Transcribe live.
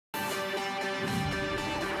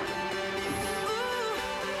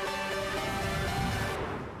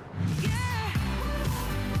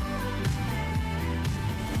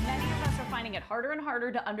harder and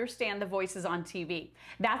harder to understand the voices on TV.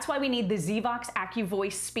 That's why we need the Zvox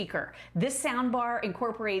AccuVoice speaker. This soundbar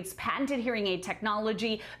incorporates patented hearing aid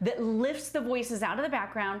technology that lifts the voices out of the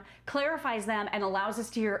background, clarifies them, and allows us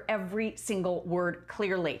to hear every single word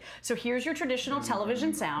clearly. So here's your traditional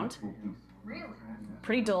television sound. Really?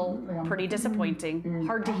 Pretty dull, pretty disappointing,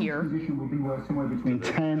 hard to hear. Will be worth somewhere between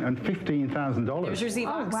 $10,000 and $15,000. There's your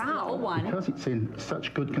Zvox level 1. Because it's in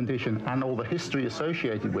such good condition and all the history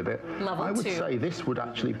associated with it, Level I would 2. say this would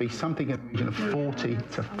actually be something in the region of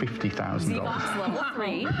 $40,000 to $50,000. Zvox level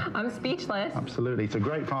 3. I'm speechless. Absolutely, it's a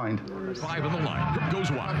great find. 5 in the line. Goes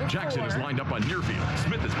wide. Jackson is lined up on near field.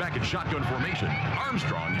 Smith is back in shotgun formation.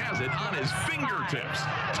 Armstrong has it on his fingertips.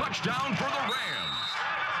 Touchdown for the Rams.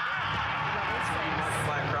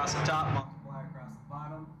 Multiply across the top, multiply across the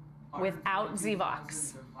bottom. Without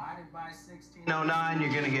Zvox. Divided by 1609,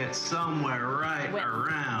 you're going to get somewhere right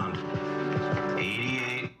around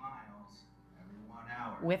 88 miles every 1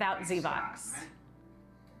 hour. Without Zvox.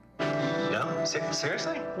 No?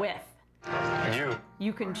 Seriously? With.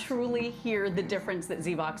 You can truly hear the difference that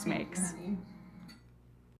Zvox makes.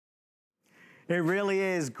 It really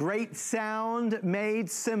is great sound made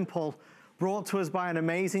simple. Brought to us by an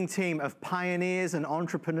amazing team of pioneers and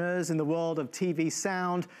entrepreneurs in the world of TV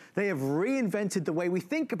sound. They have reinvented the way we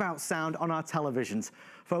think about sound on our televisions.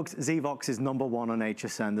 Folks, Zvox is #1 on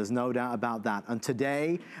HSN. There's no doubt about that. And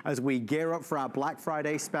today, as we gear up for our Black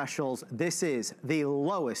Friday specials, this is the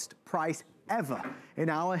lowest price ever in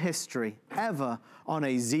our history, ever, on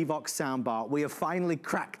a Zvox soundbar. We have finally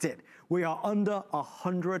cracked it. We are under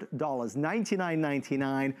 $100,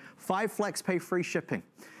 $99.99, 5 flex pay free shipping.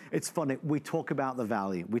 It's funny, we talk about the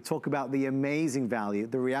value. We talk about the amazing value.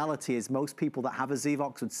 The reality is most people that have a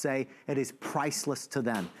Zvox would say it is priceless to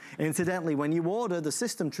them. Incidentally, when you order, the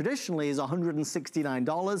system traditionally is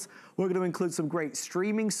 $169. We're gonna include some great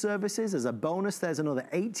streaming services. As a bonus, there's another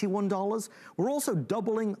 $81. We're also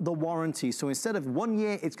doubling the warranty. So instead of 1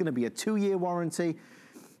 year, it's gonna be a 2-year warranty.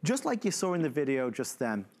 Just like you saw in the video just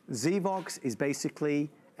then, Zvox is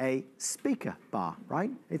basically a speaker bar,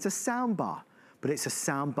 right? It's a sound bar. But it's a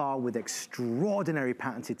sound bar with extraordinary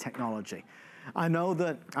patented technology. I know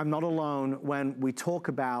that I'm not alone when we talk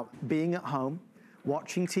about being at home,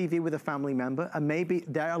 watching TV with a family member, and maybe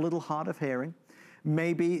they're a little hard of hearing.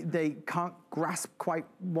 Maybe they can't grasp quite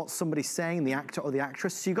what somebody's saying, the actor or the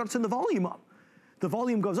actress, so you've got to turn the volume up. The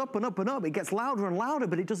volume goes up and up and up. It gets louder and louder,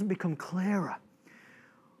 but it doesn't become clearer.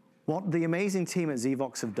 What the amazing team at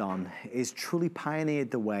Zvox have done is truly pioneered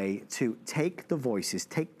the way to take the voices,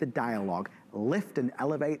 take the dialogue, lift and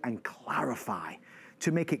elevate and clarify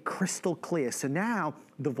to make it crystal clear. So now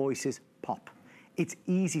the voices pop. It's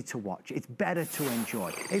easy to watch. It's better to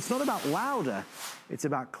enjoy. It's not about louder, it's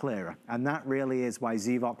about clearer. And that really is why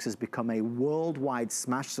Zvox has become a worldwide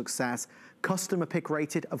smash success. Customer pick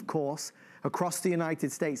rated, of course. Across the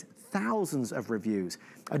United States, thousands of reviews.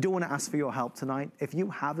 I do want to ask for your help tonight. If you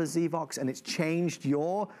have a Zvox and it's changed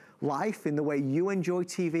your life in the way you enjoy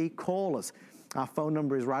TV, call us. Our phone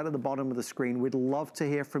number is right at the bottom of the screen. We'd love to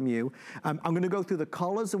hear from you. I'm going to go through the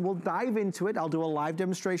colors and we'll dive into it. I'll do a live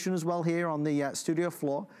demonstration as well here on the studio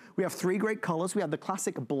floor. We have 3 great colors. We have the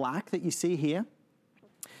classic black that you see here.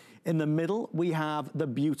 In the middle, we have the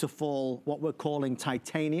beautiful, what we're calling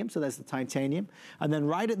titanium. So there's the titanium. And then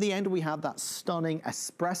right at the end, we have that stunning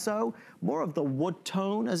espresso, more of the wood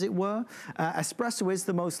tone, as it were. Espresso is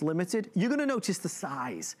the most limited. You're gonna notice the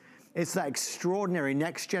size. It's that extraordinary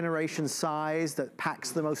next generation size that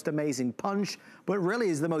packs the most amazing punch, but really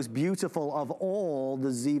is the most beautiful of all the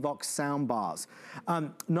Zvox soundbars.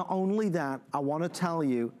 Not only that, I wanna tell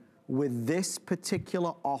you, with this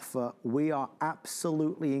particular offer, we are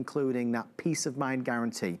absolutely including that peace of mind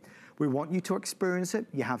guarantee. We want you to experience it.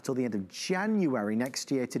 You have till the end of January next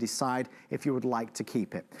year to decide if you would like to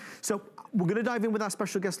keep it. So we're gonna dive in with our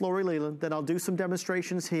special guest, Lori Leland, then I'll do some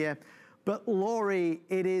demonstrations here. But Lori,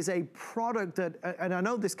 it is a product that, and I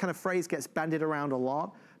know this kind of phrase gets bandied around a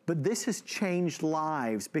lot, but this has changed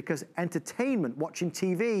lives because entertainment, watching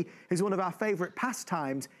TV, is one of our favorite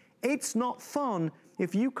pastimes. It's not fun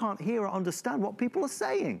if you can't hear or understand what people are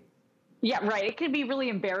saying. Yeah, right. It can be really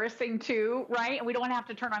embarrassing too, right? And we don't want to have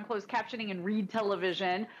to turn on closed captioning and read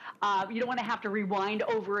television. You don't want to have to rewind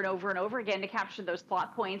over and over and over again to capture those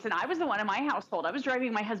plot points. And I was the one in my household. I was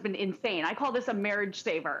driving my husband insane. I call this a marriage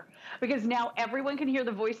saver because now everyone can hear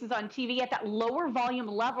the voices on TV at that lower volume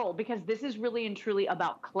level because this is really and truly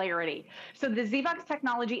about clarity. So the Zvox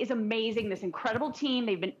technology is amazing. This incredible team,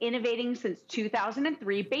 they've been innovating since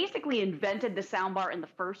 2003, basically invented the soundbar in the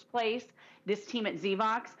first place. This team at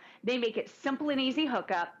Zvox, they make it simple and easy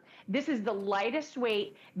hookup. This is the lightest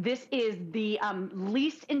weight. This is the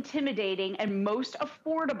least intimidating and most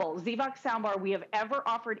affordable Zvox soundbar we have ever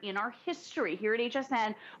offered in our history here at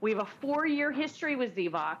HSN. We have a 4-year history with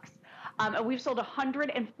Zvox. And we've sold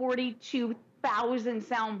 142,000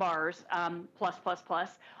 soundbars plus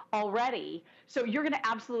already. So you're going to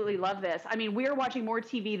absolutely love this. I mean, we're watching more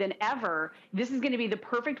TV than ever. This is going to be the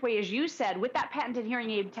perfect way, as you said, with that patented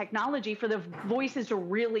hearing aid technology for the voices to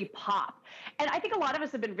really pop. And I think a lot of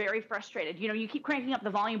us have been very frustrated. You know, you keep cranking up the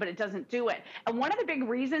volume, but it doesn't do it. And one of the big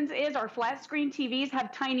reasons is our flat screen TVs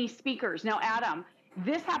have tiny speakers. Now, Adam,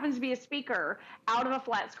 this happens to be a speaker out of a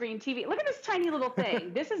flat screen TV. Look at this tiny little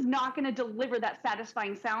thing. This is not going to deliver that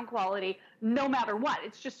satisfying sound quality no matter what.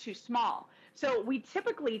 It's just too small. So we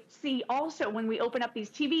typically see also when we open up these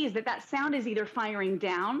TVs that sound is either firing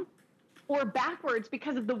down or backwards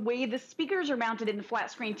because of the way the speakers are mounted in the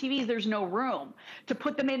flat screen TVs. There's no room to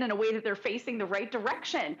put them in a way that they're facing the right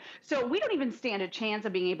direction. So we don't even stand a chance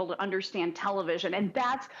of being able to understand television. And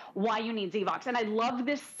that's why you need Zvox. And I love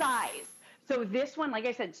this size. So this one, like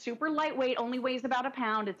I said, super lightweight, only weighs about a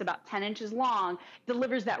pound. It's about 10 inches long,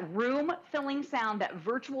 delivers that room-filling sound, that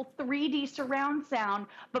virtual 3D surround sound.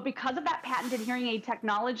 But because of that patented hearing aid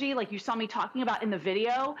technology, like you saw me talking about in the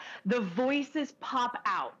video, the voices pop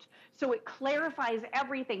out. So it clarifies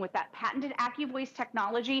everything with that patented AccuVoice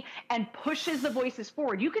technology and pushes the voices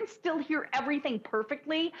forward. You can still hear everything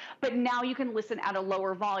perfectly, but now you can listen at a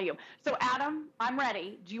lower volume. So Adam, I'm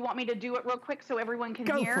ready. Do you want me to do it real quick so everyone can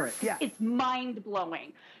hear? Go for it, yeah. It's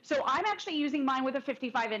mind-blowing. So I'm actually using mine with a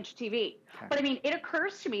 55-inch TV. Okay. But I mean, it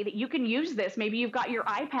occurs to me that you can use this. Maybe you've got your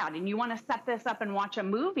iPad and you want to set this up and watch a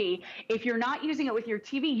movie. If you're not using it with your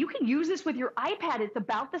TV, you can use this with your iPad. It's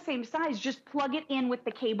about the same size. Just plug it in with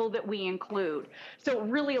the cable that we include. So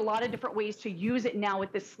really a lot of different ways to use it now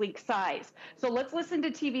with this sleek size. So let's listen to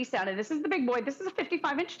TV sound. And this is the big boy. This is a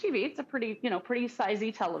 55-inch TV. It's a pretty, pretty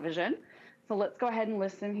sizey television. So let's go ahead and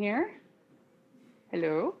listen here.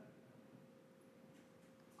 Hello.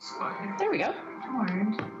 There we go.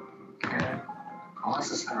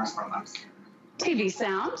 TV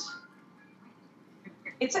sound.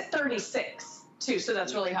 It's at 36 too, so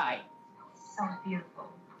that's really high. So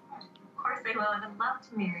beautiful. Of course they will. I would love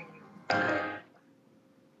to marry you.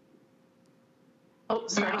 Oh,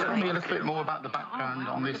 sorry. Tell me a little bit more about the background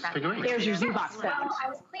on this figurine. There's your Zvox sound. Well, I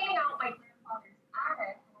was cleaning out my grandfather's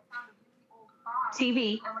attic and I found a really old box.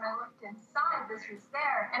 TV. And when I looked inside, this was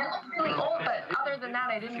there. And it looked really old, but other than that,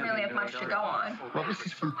 I didn't really have much to go on. Well, this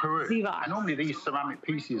is from Peru. Zvox. And normally these ceramic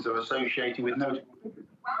pieces are associated with no... Well, my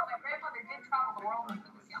grandfather did travel the world when he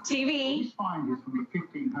was young. TV. This find is from the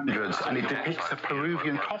 1500s, and it depicts a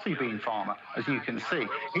Peruvian coffee bean farmer, as you can see.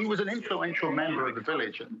 He was an influential member of the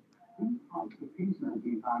village.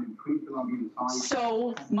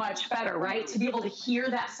 So much better, right? To be able to hear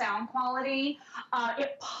that sound quality,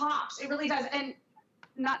 it pops. It really does. And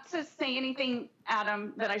not to say anything,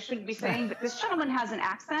 Adam, that I shouldn't be saying, but this gentleman has an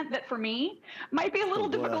accent that for me might be a little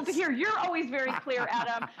difficult to hear. You're always very clear,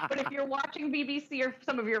 Adam, but if you're watching BBC or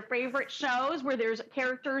some of your favorite shows where there's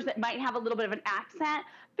characters that might have a little bit of an accent,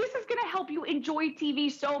 this is going to help you enjoy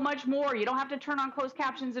TV so much more. You don't have to turn on closed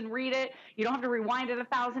captions and read it. You don't have to rewind it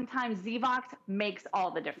 1,000 times. Zvox makes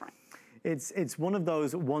all the difference. It's one of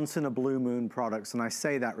those once in a blue moon products, and I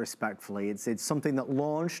say that respectfully. It's something that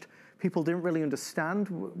launched. People didn't really understand.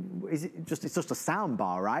 It's just a sound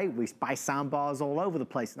bar, right? We buy sound bars all over the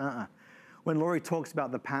place. When Laurie talks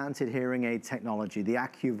about the patented hearing aid technology, the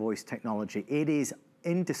AccuVoice technology, it is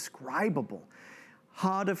indescribable.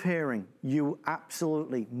 Hard of hearing, you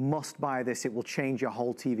absolutely must buy this. It will change your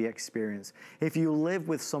whole TV experience. If you live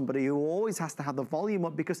with somebody who always has to have the volume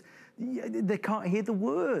up because they can't hear the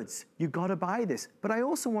words, you've got to buy this. But I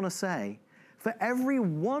also want to say, for every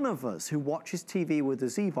one of us who watches TV with the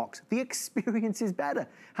Zvox, the experience is better.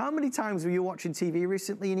 How many times were you watching TV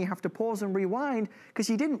recently and you have to pause and rewind because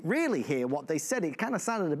you didn't really hear what they said? It kind of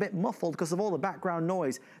sounded a bit muffled because of all the background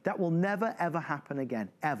noise. That will never, ever happen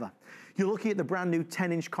again, ever. You're looking at the brand new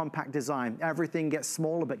 10-inch compact design. Everything gets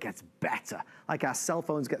smaller but gets better. Like our cell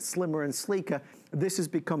phones get slimmer and sleeker, this has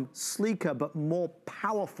become sleeker but more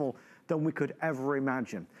powerful than we could ever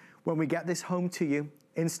imagine. When we get this home to you,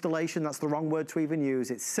 installation, that's the wrong word to even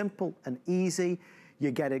use. It's simple and easy.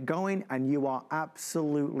 You get it going and you are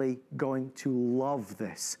absolutely going to love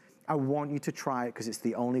this. I want you to try it because it's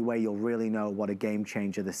the only way you'll really know what a game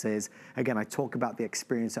changer this is. Again, I talk about the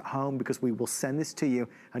experience at home because we will send this to you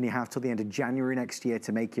and you have till the end of January next year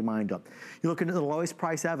to make your mind up. You're looking at the lowest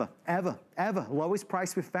price ever, lowest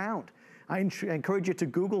price we've found. I encourage you to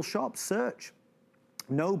Google shop, search.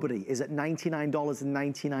 Nobody is at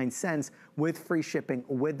 $99.99 with free shipping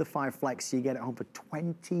with the 5 Flex. So you get it home for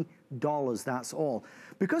 $20, that's all.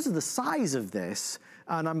 Because of the size of this,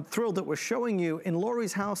 and I'm thrilled that we're showing you in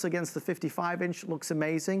Laurie's house against the 55-inch, looks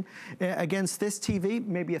amazing. Against this TV,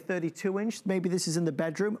 maybe a 32-inch, maybe this is in the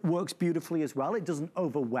bedroom, works beautifully as well. It doesn't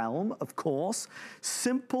overwhelm, of course.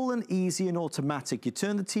 Simple and easy and automatic. You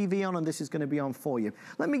turn the TV on and this is going to be on for you.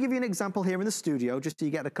 Let me give you an example here in the studio, just so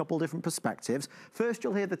you get a couple different perspectives. First,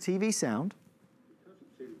 you'll hear the TV sound. Because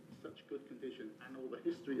it's in such good condition and all the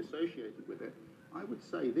history associated with it, I would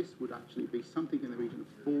say this would actually be something in the region of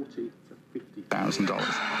 $40,000 to $50,000.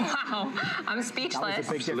 Wow, I'm speechless.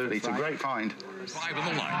 Absolutely, it's a great find. 5 on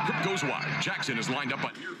the line. Hook goes wide. Jackson is lined up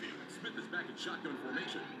on near field. Smith is back in shotgun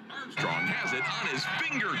formation. Armstrong has it on his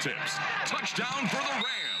fingertips. Touchdown for the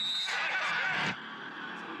Rams.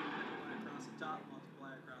 Across the top, multiply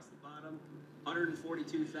across the bottom.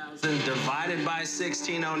 142,000 divided by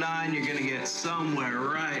 1609, you're going to get somewhere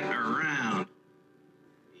right around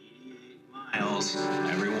 88 miles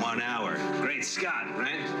every 1 hour. Great Scott,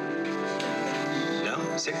 right? No?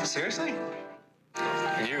 Seriously?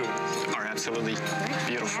 You are absolutely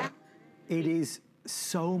beautiful. It is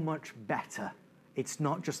so much better. It's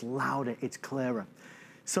not just louder, it's clearer.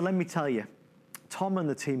 So let me tell you, Tom and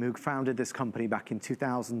the team who founded this company back in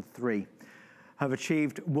 2003 have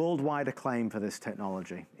achieved worldwide acclaim for this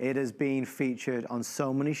technology. It has been featured on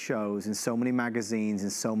so many shows, in so many magazines, in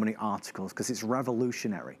so many articles, because it's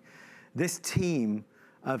revolutionary. This team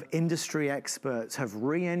of industry experts have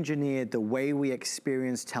re-engineered the way we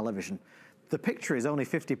experience television. The picture is only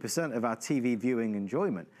 50% of our TV viewing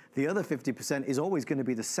enjoyment. The other 50% is always going to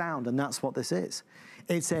be the sound, and that's what this is.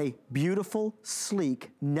 It's a beautiful,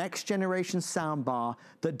 sleek, next-generation soundbar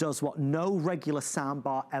that does what no regular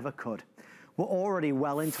soundbar ever could. We're already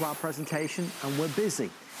well into our presentation, and we're busy.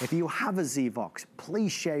 If you have a Zvox,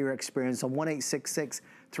 please share your experience on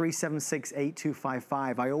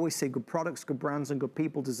 1-866-376-8255. I always say good products, good brands, and good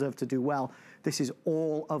people deserve to do well. This is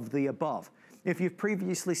all of the above. If you've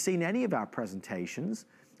previously seen any of our presentations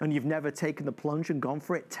and you've never taken the plunge and gone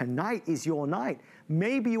for it, tonight is your night.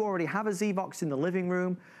 Maybe you already have a Zvox in the living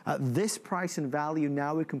room. At this price and value,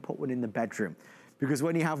 now we can put one in the bedroom. Because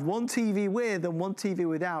when you have one TV with and one TV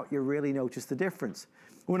without, you really notice the difference.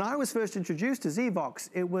 When I was first introduced to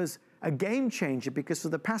Zvox, it was a game changer because for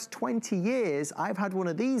the past 20 years, I've had one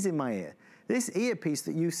of these in my ear. This earpiece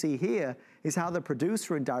that you see here is how the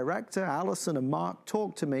producer and director, Allison and Mark,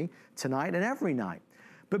 talk to me tonight and every night.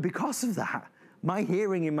 But because of that, my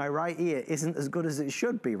hearing in my right ear isn't as good as it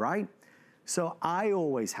should be, right? So I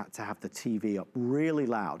always had to have the TV up really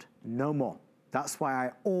loud, no more. That's why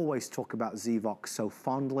I always talk about Zvox so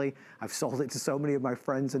fondly. I've sold it to so many of my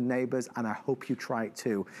friends and neighbors, and I hope you try it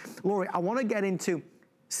too. Laurie, I want to get into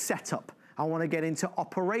setup. I want to get into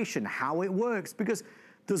operation, how it works, because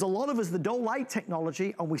there's a lot of us that don't like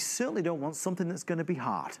technology, and we certainly don't want something that's going to be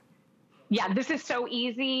hard. Yeah, this is so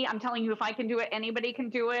easy. I'm telling you, if I can do it, anybody can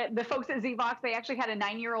do it. The folks at Zvox, they actually had a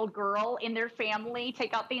 9-year-old girl in their family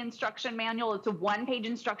take out the instruction manual. It's a 1-page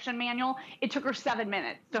instruction manual. It took her 7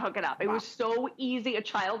 minutes to hook it up. It was so easy. A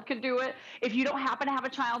child could do it. If you don't happen to have a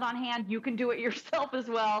child on hand, you can do it yourself as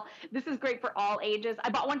well. This is great for all ages. I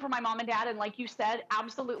bought one for my mom and dad, and like you said,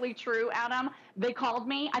 absolutely true, Adam. They called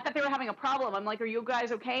me. I thought they were having a problem. I'm like, are you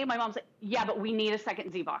guys okay? My mom's like, yeah, but we need a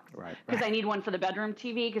second Zvox. Right. Because I need one for the bedroom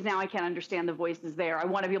TV, because now I can't understand the voices there. I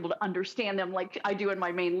want to be able to understand them like I do in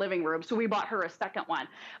my main living room. So we bought her a second one.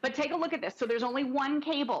 But take a look at this. So there's only one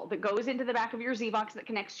cable that goes into the back of your Zvox that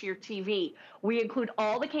connects to your TV. We include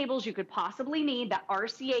all the cables you could possibly need, that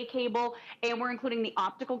RCA cable, and we're including the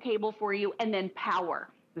optical cable for you, and then power.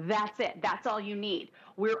 That's it. That's all you need.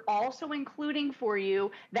 We're also including for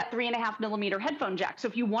you that 3.5mm headphone jack. So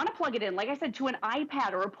if you want to plug it in, like I said, to an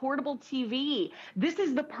iPad or a portable TV, this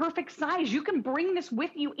is the perfect size. You can bring this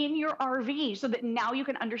with you in your RV so that now you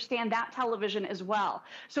can understand that television as well.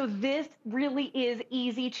 So this really is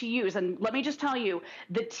easy to use. And let me just tell you,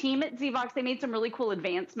 the team at Zvox, they made some really cool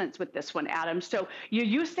advancements with this one, Adam. So you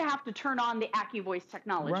used to have to turn on the AccuVoice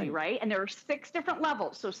technology, right? And there are 6 different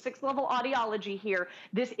levels. So 6-level audiology here.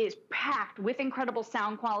 This is packed with incredible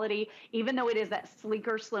sound quality, even though it is that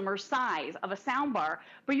sleeker, slimmer size of a soundbar,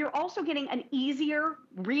 but you're also getting an easier,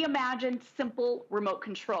 reimagined, simple remote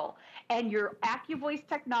control. And your AccuVoice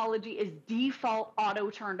technology is default auto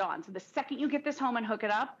turned on. So the second you get this home and hook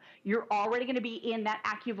it up, you're already going to be in that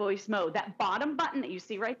AccuVoice mode. That bottom button that you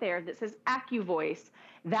see right there that says AccuVoice,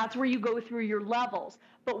 that's where you go through your levels.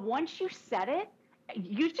 But once you set it,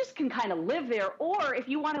 you just can kind of live there. Or if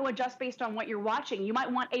you want to adjust based on what you're watching, you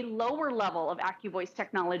might want a lower level of AccuVoice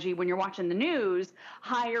technology when you're watching the news,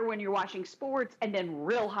 higher when you're watching sports, and then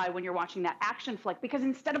real high when you're watching that action flick. Because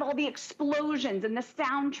instead of all the explosions and the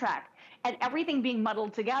soundtrack and everything being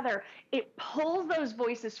muddled together, it pulls those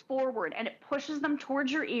voices forward and it pushes them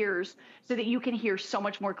towards your ears so that you can hear so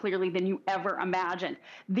much more clearly than you ever imagined.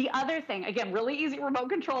 The other thing, again, really easy remote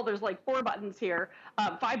control. There's like 4 buttons here,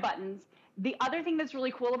 5 buttons. The other thing that's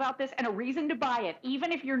really cool about this, and a reason to buy it,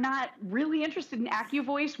 even if you're not really interested in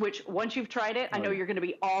AccuVoice, which once you've tried it, I know you're going to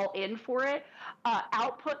be all in for it,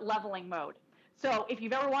 output leveling mode. So if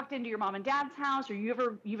you've ever walked into your mom and dad's house, or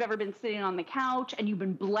you've ever been sitting on the couch and you've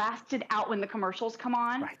been blasted out when the commercials come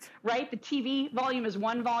on, right? The TV volume is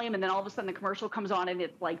one volume, and then all of a sudden the commercial comes on and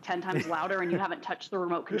it's like 10 times louder and you haven't touched the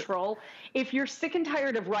remote control. If you're sick and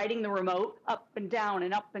tired of riding the remote up and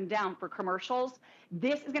down for commercials,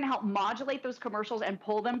 this is going to help modulate those commercials and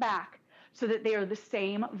pull them back so that they are the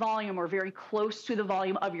same volume or very close to the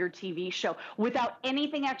volume of your TV show without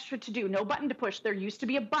anything extra to do. No button to push. There used to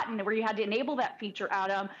be a button where you had to enable that feature,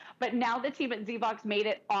 Adam, but now the team at ZVox made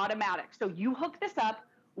it automatic. So you hook this up,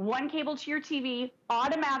 one cable to your TV,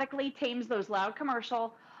 automatically tames those loud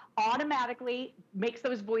commercials, automatically makes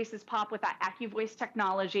those voices pop with that AccuVoice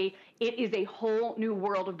technology. It is a whole new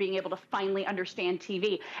world of being able to finally understand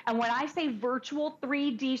TV. And when I say virtual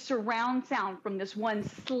 3D surround sound from this one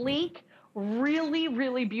sleek, really,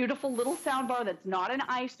 really beautiful little soundbar that's not an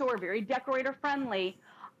eyesore, very decorator friendly,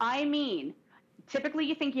 I mean, typically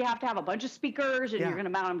you think you have to have a bunch of speakers and you're going to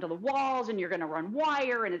mount them to the walls and you're going to run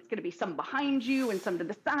wire and it's going to be some behind you and some to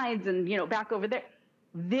the sides and, you know, back over there.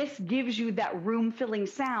 This gives you that room-filling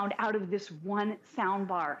sound out of this one sound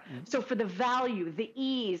bar. So for the value, the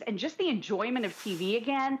ease, and just the enjoyment of TV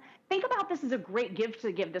again, think about this as a great gift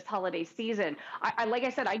to give this holiday season. Like I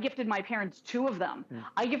said, I gifted my parents 2 of them.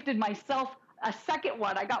 I gifted myself a second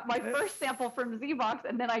one. I got my first sample from ZVox,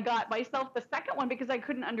 and then I got myself the second one because I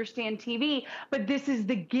couldn't understand TV. But this is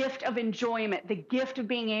the gift of enjoyment, the gift of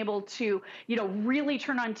being able to, you know, really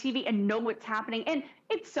turn on TV and know what's happening. And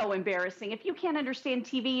it's so embarrassing. If you can't understand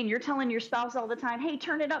TV and you're telling your spouse all the time, hey,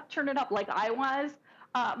 turn it up, like I was,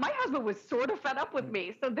 my husband was sort of fed up with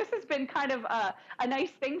me. So this has been kind of a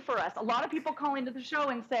nice thing for us. A lot of people call into the show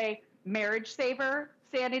and say, marriage saver,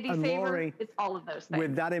 sanity saver, Lori, it's all of those things.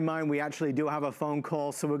 With that in mind, we actually do have a phone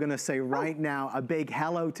call, so we're going to say right now a big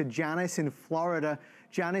hello to Janice in Florida.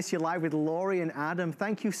 Janice, you're live with Lori and Adam.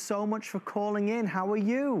 Thank you so much for calling in. How are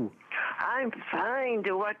you? I'm fine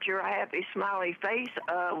to watch your happy, smiley face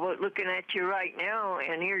looking at you right now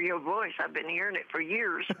and hear your voice. I've been hearing it for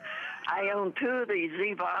years. I own 2 of these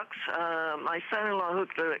ZVox. My son-in-law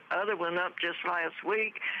hooked the other one up just last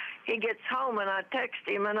week. He gets home and I text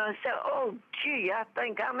him and I said, oh, gee, I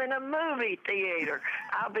think I'm in a movie theater.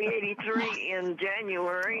 I'll be 83 in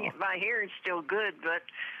January. My hearing's still good, but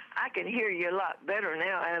I can hear you a lot better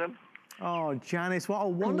now, Adam. Oh, Janice, what a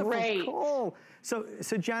wonderful call. So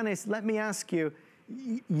Janice, let me ask you,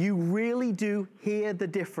 you really do hear the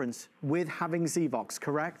difference with having ZVox,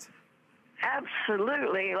 correct?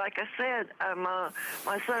 Absolutely. Like I said,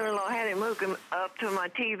 my son-in-law had him hook him up to my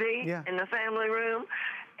TV in the family room,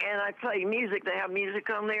 and I play music. They have music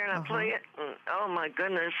on there, and I play it. And, oh, my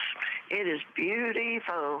goodness, it is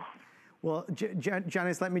beautiful. Well,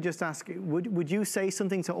 Janice, let me just ask you, would you say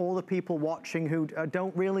something to all the people watching who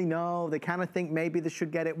don't really know, they kind of think maybe they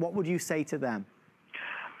should get it? What would you say to them?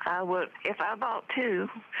 I would, if I bought 2,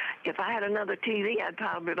 if I had another TV, I'd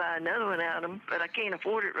probably buy another one out of them, but I can't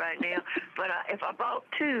afford it right now. But if I bought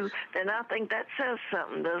 2, then I think that says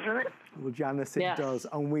something, doesn't it? Well, Janice, it does,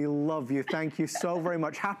 and we love you. Thank you so very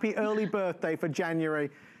much. Happy early birthday for January.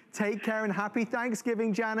 Take care and happy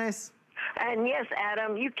Thanksgiving, Janice. And yes,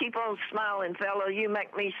 Adam, you keep on smiling, fellow. You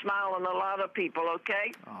make me smile and a lot of people,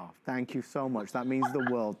 okay? Oh, thank you so much. That means the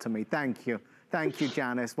world to me. Thank you. Thank you,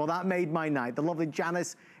 Janice. Well, that made my night. The lovely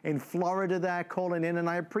Janice in Florida there calling in, and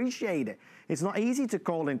I appreciate it. It's not easy to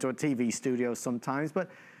call into a TV studio sometimes, but,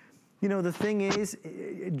 you know, the thing is,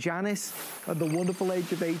 Janice, at the wonderful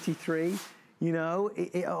age of 83, you know,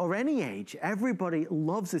 or any age, everybody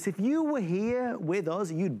loves this. If you were here with us,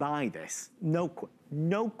 you'd buy this.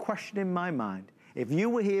 No question in my mind. If you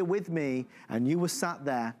were here with me and you were sat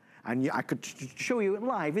there, and I could show you it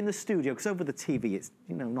live in the studio, because over the TV, it's,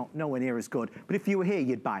 you know, nowhere near as good. But if you were here,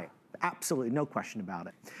 you'd buy it. Absolutely, no question about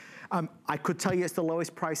it. I could tell you it's the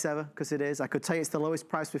lowest price ever, because it is. I could tell you it's the lowest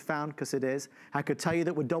price we've found, because it is. I could tell you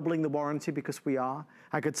that we're doubling the warranty, because we are.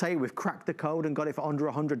 I could tell you we've cracked the code and got it for under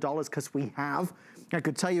 $100, because we have. I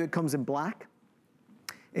could tell you it comes in black.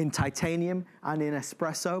 in titanium and in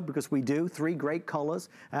espresso, because we do 3 great colors.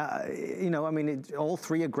 You know, I mean, all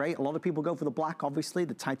 3 are great. A lot of people go for the black, obviously.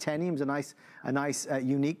 The titanium's a nice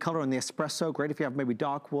unique color, and the espresso, great if you have maybe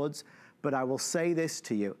dark woods. But I will say this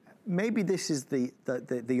to you. Maybe this is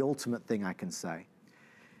the ultimate thing I can say.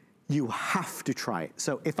 You have to try it.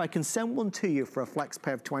 So if I can send one to you for a flex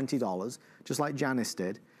pay of $20, just like Janice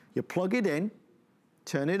did, you plug it in,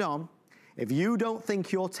 turn it on. If you don't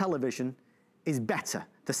think your television is better,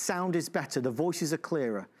 the sound is better, the voices are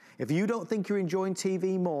clearer, if you don't think you're enjoying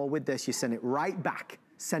TV more with this, you send it right back.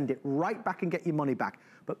 Send it right back and get your money back.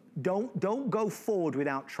 But don't go forward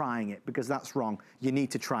without trying it, because that's wrong. You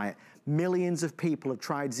need to try it. Millions of people have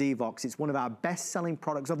tried Zvox. It's one of our best-selling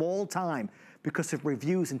products of all time because of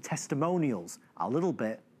reviews and testimonials, a little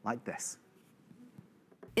bit like this.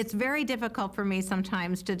 It's very difficult for me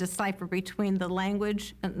sometimes to decipher between the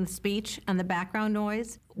language and the speech and the background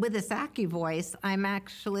noise. With this AccuVoice, I'm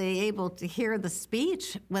actually able to hear the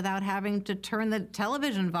speech without having to turn the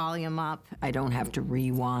television volume up. I don't have to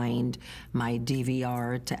rewind my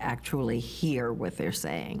DVR to actually hear what they're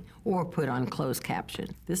saying or put on closed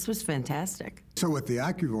caption. This was fantastic. So with the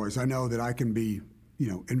AccuVoice, I know that I can be, you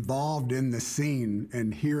know, involved in the scene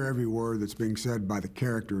and hear every word that's being said by the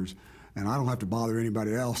characters, and I don't have to bother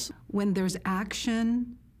anybody else. When there's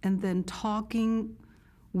action and then talking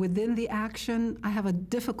within the action, I have a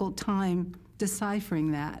difficult time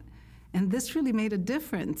deciphering that. And this really made a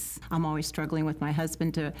difference. I'm always struggling with my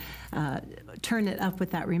husband to turn it up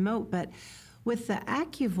with that remote, but with the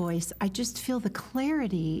AccuVoice, I just feel the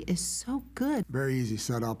clarity is so good. Very easy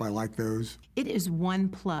setup, I like those. It is one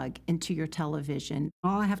plug into your television.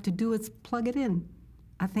 All I have to do is plug it in.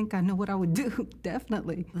 I think I know what I would do,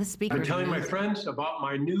 definitely. The speaker. I'm telling my friends about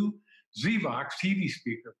my new Zvox TV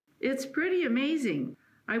speaker. It's pretty amazing.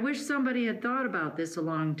 I wish somebody had thought about this a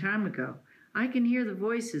long time ago. I can hear the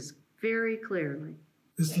voices very clearly.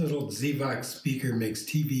 This little Zvox speaker makes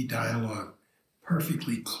TV dialogue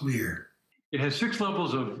perfectly clear. It has 6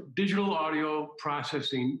 levels of digital audio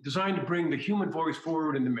processing designed to bring the human voice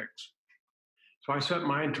forward in the mix. So I set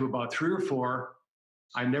mine to about 3 or 4.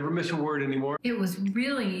 I never miss a word anymore. It was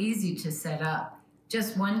really easy to set up.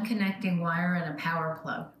 Just one connecting wire and a power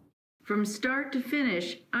plug. From start to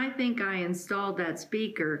finish, I think I installed that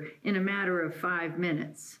speaker in a matter of 5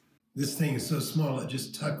 minutes. This thing is so small it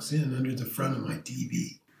just tucks in under the front of my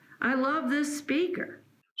TV. I love this speaker.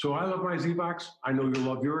 So I love my Zvox. I know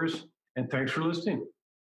you'll love yours. And thanks for listening.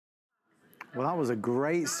 Well, that was a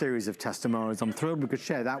great series of testimonials. I'm thrilled we could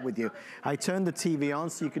share that with you. I turned the TV on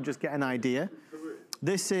so you could just get an idea.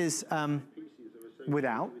 This is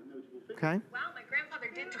without, okay? Wow, my grandfather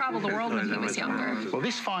did travel the world when he was younger. Well,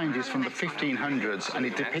 this find is from the 1500s, and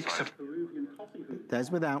it depicts a...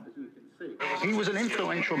 There's without. He was an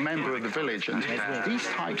influential member of the village, and these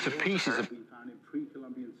types of pieces are...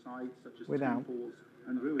 Without.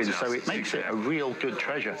 So it makes it a real good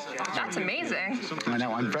treasure. That's amazing. I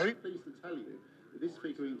know, I'm very pleased to tell you that this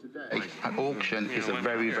figurine today at auction is a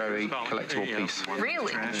very, very collectible piece.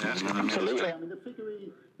 Really? Absolutely. I mean, the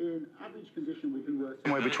figurine in average condition would be worth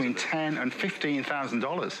somewhere between $10,000 and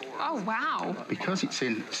 $15,000. Oh, wow. Because it's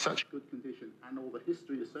in such good condition and all the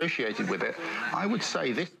history associated with it, I would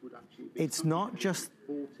say this would actually be... It's not just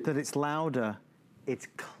that it's louder, it's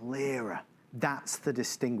clearer. That's the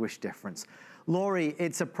distinguished difference. Laurie,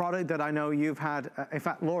 it's a product that I know you've had. In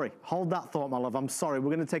fact, Laurie, hold that thought, my love. I'm sorry.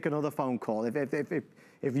 We're going to take another phone call.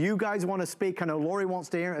 If you guys want to speak, I know Laurie wants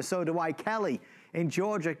to hear it, so do I. Kelly in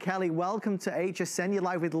Georgia. Kelly, welcome to HSN. You're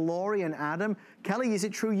live with Laurie and Adam. Kelly, is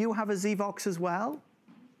it true you have a Zvox as well?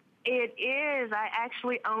 It is. I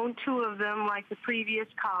actually own 2 of them, like the previous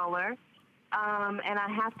caller. And I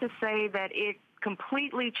have to say that it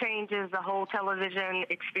completely changes the whole television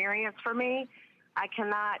experience for me. I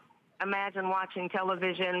cannot imagine watching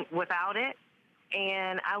television without it.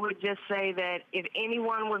 And I would just say that if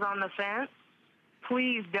anyone was on the fence,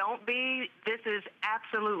 please don't be. This is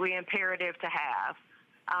absolutely imperative to have.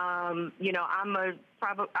 You know,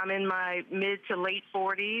 I'm in my mid to late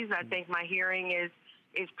 40s. I think my hearing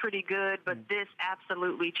is pretty good, but this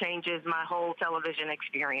absolutely changes my whole television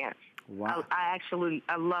experience. Wow. I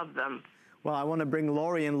love them. Well, I want to bring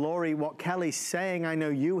Laurie in. Laurie, what Kelly's saying, I know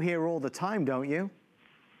you hear all the time, don't you?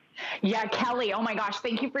 Yeah, Kelly, oh my gosh,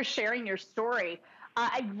 thank you for sharing your story.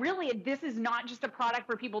 This is not just a product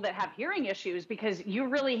for people that have hearing issues, because you're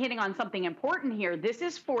really hitting on something important here. This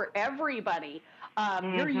is for everybody.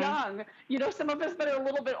 You're young. You know, some of us that are a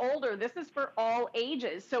little bit older, this is for all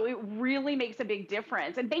ages. So it really makes a big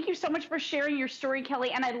difference. And thank you so much for sharing your story,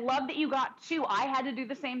 Kelly. And I love that you got two. I had to do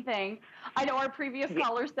the same thing. I know our previous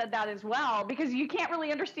caller said that as well, because you can't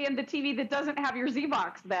really understand the TV that doesn't have your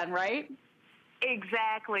Z-Box then, right?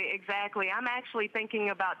 Exactly, exactly. I'm actually thinking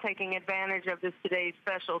about taking advantage of this today's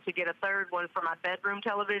special to get a third one for my bedroom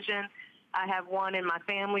television. I have one in my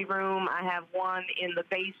family room. I have one in the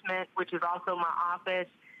basement, which is also my office.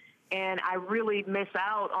 And I really miss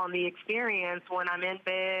out on the experience when I'm in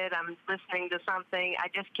bed, I'm listening to something. I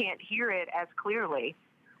just can't hear it as clearly.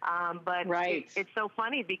 But it's so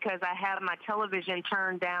funny because I have my television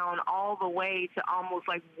turned down all the way to almost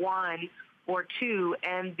like 1 or 2,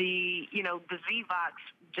 and the Z-Box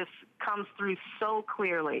just comes through so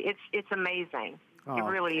clearly. It's amazing. It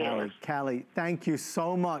really is. Kelly, thank you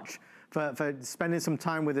so much for spending some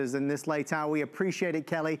time with us in this late hour. We appreciate it,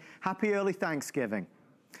 Kelly. Happy early Thanksgiving.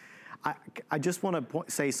 I just want to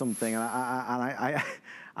say something, and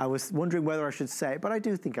I was wondering whether I should say it, but I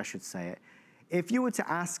do think I should say it. If you were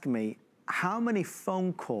to ask me how many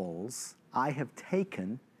phone calls I have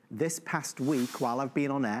taken this past week while I've been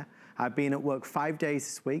on air, I've been at work 5 days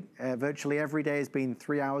this week. Virtually every day has been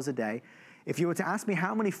 3 hours a day. If you were to ask me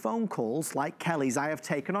how many phone calls like Kelly's I have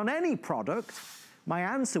taken on any product, my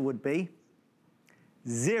answer would be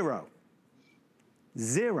 0.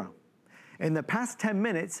 0. In the past 10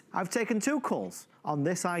 minutes, I've taken 2 calls on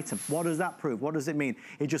this item. What does that prove? What does it mean?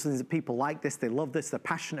 It just means that people like this, they love this, they're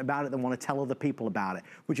passionate about it, they want to tell other people about it,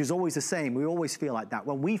 which is always the same. We always feel like that.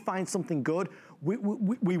 When we find something good, we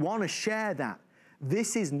want to share that.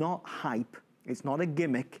 This is not hype. It's not a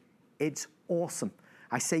gimmick. It's awesome.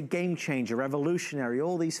 I say game changer, revolutionary,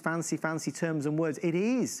 all these fancy, fancy terms and words. It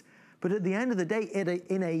is. But at the end of the day,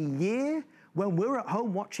 in a year when we're at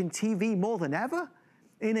home watching TV more than ever,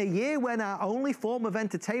 in a year when our only form of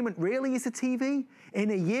entertainment really is a TV,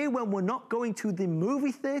 in a year when we're not going to the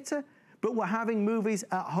movie theater, but we're having movies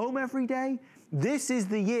at home every day, this is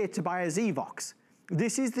the year to buy a Z-Vox.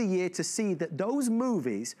 This is the year to see that those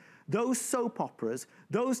movies, those soap operas,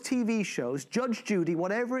 those TV shows, Judge Judy,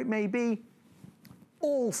 whatever it may be,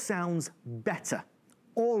 all sounds better.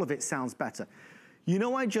 All of it sounds better. You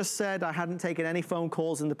know, I just said I hadn't taken any phone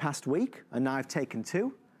calls in the past week, and now I've taken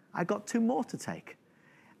 2. I got 2 more to take.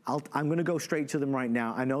 I'm going to go straight to them right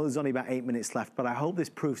now. I know there's only about 8 minutes left, but I hope this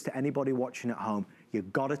proves to anybody watching at home,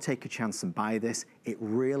 you've got to take a chance and buy this. It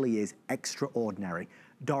really is extraordinary.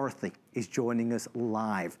 Dorothy is joining us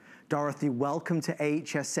live. Dorothy, welcome to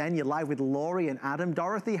HSN. You're live with Laurie and Adam.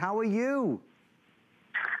 Dorothy, how are you?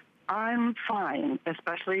 I'm fine,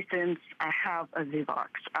 especially since I have a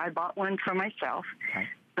Z-Box. I bought one for myself. Okay.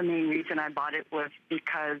 The main reason I bought it was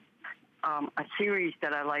because a series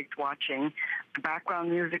that I liked watching, the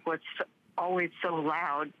background music was always so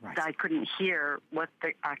loud that I couldn't hear what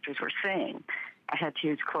the actors were saying. I had to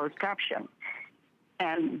use closed caption.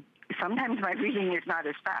 And sometimes my reading is not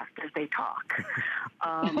as fast as they talk.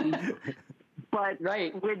 But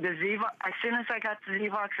with the Z-Vox, as soon as I got the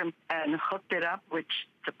Z-Vox and hooked it up, which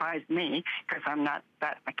surprised me because I'm not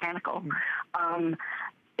that mechanical,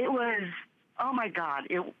 it was, oh my God,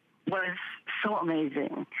 it was so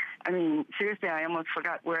amazing. I mean, seriously, I almost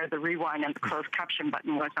forgot where the rewind and the closed caption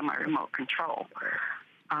button was on my remote control.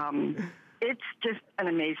 It's just an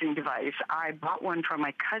amazing device. I bought one for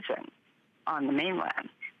my cousin on the mainland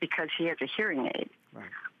because he has a hearing aid.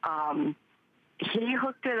 He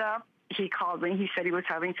hooked it up. He called me. He said he was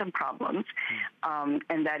having some problems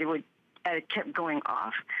and that it kept going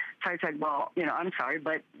off. So I said, well, you know, I'm sorry,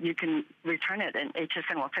 but you can return it and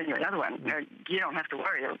HSN will send you another one. You don't have to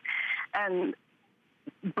worry.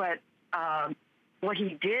 But what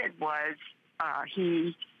he did was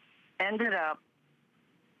he ended up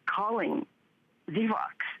calling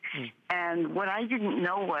Z-Vox. And what I didn't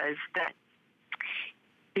know was that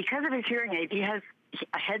because of his hearing aid, he has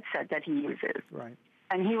a headset that he uses.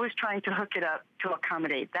 And he was trying to hook it up to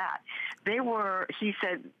accommodate that. He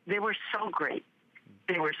said, they were so great.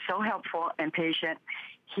 They were so helpful and patient.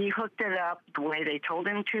 He hooked it up the way they told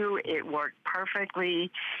him to. It worked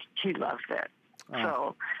perfectly. He loves it.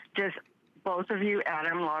 So just both of you,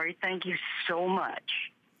 Adam, Laurie, thank you so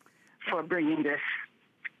much for bringing this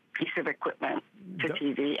piece of equipment to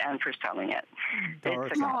TV and for selling it.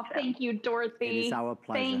 Thank you, Dorothy. It is our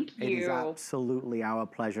pleasure. Thank you. It is absolutely our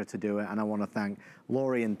pleasure to do it, and I want to thank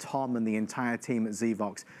Laurie and Tom and the entire team at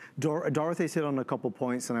Z-Vox. Dorothy's hit on a couple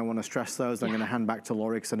points, and I want to stress those. I'm going to hand back to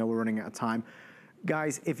Laurie because I know we're running out of time.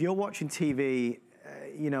 Guys, if you're watching TV,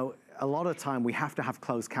 you know, a lot of time we have to have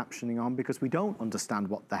closed captioning on because we don't understand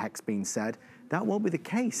what the heck's being said. That won't be the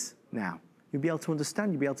case now. You'll be able to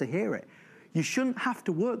understand, you'll be able to hear it. You shouldn't have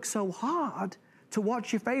to work so hard to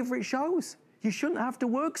watch your favorite shows. You shouldn't have to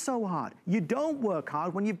work so hard. You don't work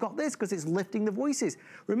hard when you've got this because it's lifting the voices.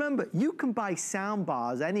 Remember, you can buy sound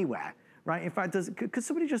bars anywhere, right? In fact, could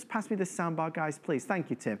somebody just pass me this sound bar, guys, please?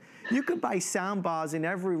 Thank you, Tim. You can buy sound bars in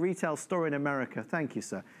every retail store in America. Thank you,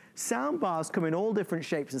 sir. Sound bars come in all different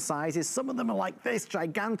shapes and sizes. Some of them are like this,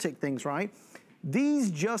 gigantic things, right?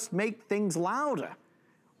 These just make things louder.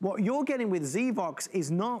 What you're getting with Zvox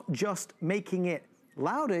is not just making it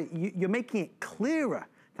louder, you're making it clearer.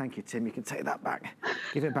 Thank you, Tim. You can take that back.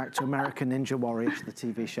 Give it back to American Ninja Warrior, the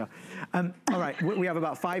TV show. All right, we have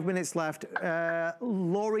about 5 minutes left.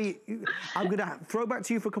 Laurie, I'm going to throw back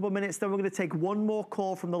to you for a couple of minutes. Then we're going to take one more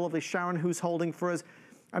call from the lovely Sharon, who's holding for us.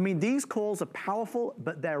 I mean, these calls are powerful,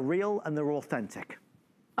 but they're real and they're authentic.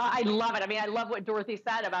 I love it. I mean, I love what Dorothy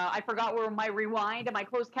said about, I forgot where my rewind and my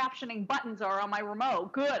closed captioning buttons are on my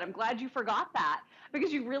remote. Good. I'm glad you forgot that,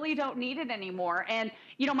 because you really don't need it anymore. And,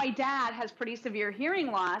 you know, my dad has pretty severe hearing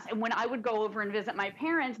loss. And when I would go over and visit my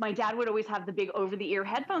parents, my dad would always have the big over-the-ear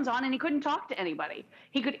headphones on, and he couldn't talk to anybody.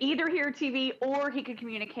 He could either hear TV or he could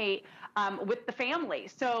communicate with the family.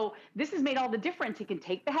 So this has made all the difference. He can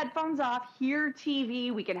take the headphones off, hear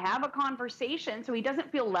TV, we can have a conversation, so he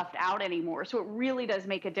doesn't feel left out anymore. So it really does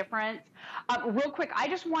make a difference. Real quick, I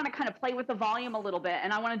just want to kind of play with the volume a little bit,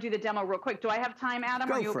 and I want to do the demo real quick. Do I have time, Adam?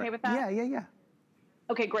 Go Are you for okay it. with that? Yeah.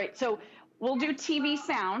 Okay, great. So we'll do TV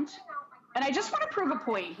sound. And I just want to prove a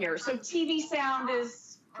point here. So TV sound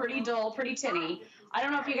is pretty dull, pretty tinny. I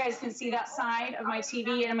don't know if you guys can see that side of my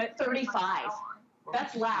TV, and I'm at 35.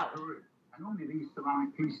 That's loud. Normally these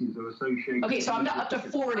ceramic pieces are associated. Okay, so I'm up to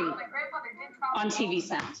 40 on TV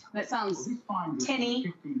sound. That sounds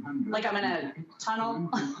tinny, like I'm in a tunnel.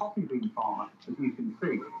 Coffee bean farmer, as you can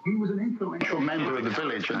see. He was an influential member of the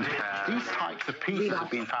village, and these types of pieces have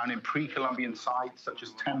been found in pre-Columbian sites such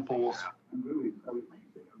as temples.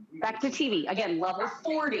 Back to TV. Again, level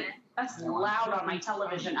 40. That's loud on my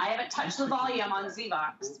television. I haven't touched the volume on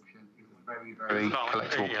Zvox. Very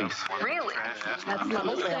collectible piece. Really? That's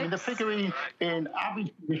level 6. I mean, the figurine in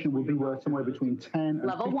average condition will be worth somewhere between $10,000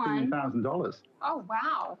 and $15,000. Oh,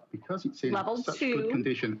 wow. Because it's in Level such 2. good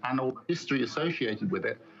condition and all the history associated with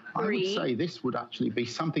it, I would say this would actually be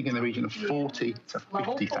something in the region of $40,000 to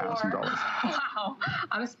 $50,000. Wow.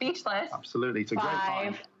 I'm speechless. Absolutely, it's a great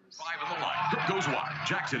find. 5 on the line. Hook goes wide.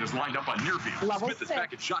 Jackson is lined up on near field. Level Smith is 6.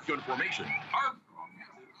 back in shotgun formation.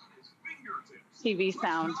 TV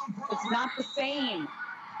sound. It's not the same.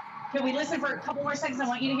 Can we listen for a couple more seconds? I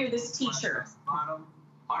want you to hear this teacher. Bottom,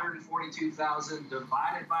 142,000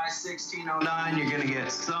 divided by 1609, you're going to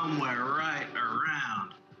get somewhere right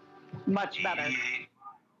around. Much better.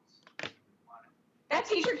 That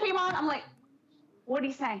teacher came on. I'm like, what did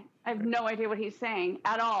he say? I have no idea what he's saying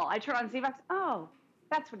at all. I turn on Zvox. Oh,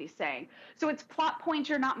 that's what he's saying. So it's plot points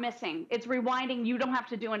you're not missing. It's rewinding you don't have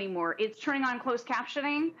to do anymore. It's turning on closed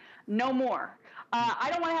captioning. No more. I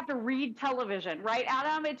don't want to have to read television, right,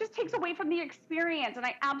 Adam? It just takes away from the experience. And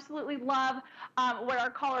I absolutely love what our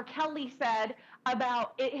caller Kelly said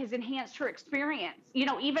about it has enhanced her experience. You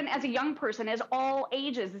know, even as a young person, as all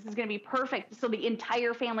ages, this is going to be perfect so the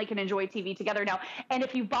entire family can enjoy TV together now. And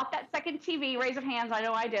if you bought that second TV, raise of hands, I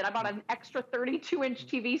know I did. I bought an extra 32-inch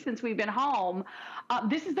TV since we've been home.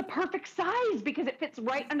 This is the perfect size because it fits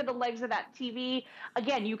right under the legs of that TV.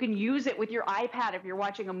 Again, you can use it with your iPad if you're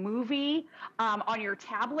watching a movie. On your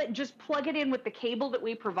tablet, just plug it in with the cable that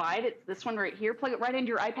we provide. It's this one right here. Plug it right into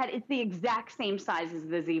your iPad. It's the exact same size as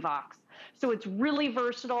the Zvox. So it's really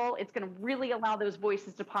versatile. It's going to really allow those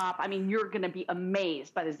voices to pop. I mean, you're going to be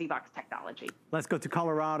amazed by the Zvox technology. Let's go to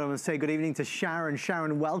Colorado and say good evening to Sharon.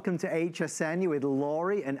 Sharon, welcome to HSN. You're with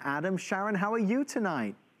Laurie and Adam. Sharon, how are you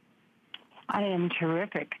tonight? I am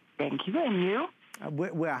terrific. Thank you. And you?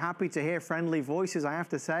 We're happy to hear friendly voices, I have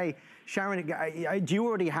to say. Sharon, do you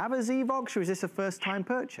already have a Zvox, or is this a first-time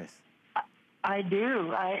purchase? I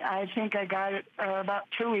do. I think I got it about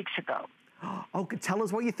 2 weeks ago. Oh, tell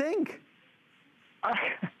us what you think.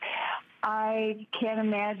 I can't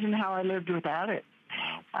imagine how I lived without it.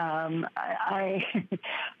 I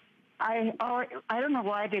don't know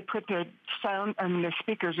why they put the sound and the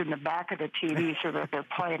speakers in the back of the TV so that they're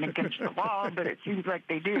playing against the wall, but it seems like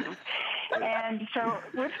they do. And so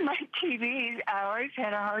with my TVs, I always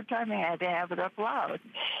had a hard time. I had to have it up loud.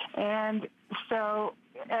 And so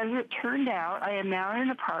as it turned out, I am now in an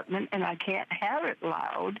apartment and I can't have it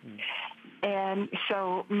loud. And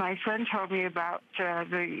so my friend told me about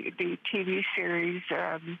the TV series,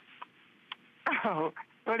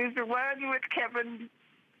 what is the one with Kevin?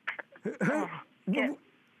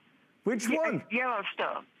 Which one?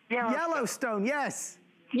 Yellowstone. Yellowstone, yes.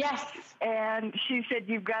 Yes. And she said,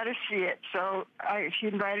 "You've got to see it." So she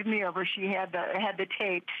invited me over. She had the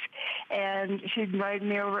tapes, and she invited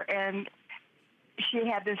me over, and she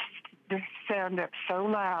had this sound up so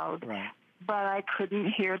loud, but I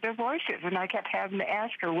couldn't hear their voices, and I kept having to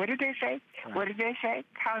ask her, "What did they say? What did they say?"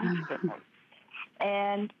 Constantly.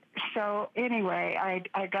 And so anyway,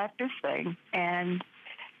 I got this thing, and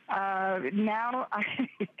now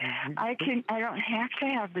I don't have to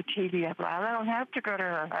have the TV up loud. I don't have to go to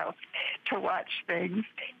her house to watch things.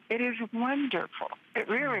 It is wonderful. It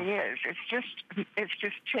really is. It's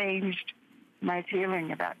just changed my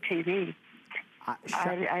feeling about TV.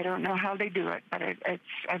 I don't know how they do it, but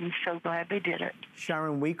I'm so glad they did it.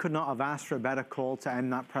 Sharon, we could not have asked for a better call to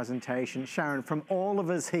end that presentation. Sharon, from all of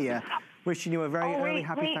us here, wishing you a very early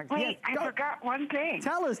happy Thanksgiving. I forgot one thing.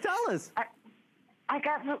 Tell us. I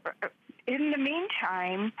got, in the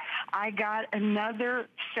meantime, I got another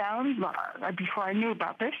sound bar before I knew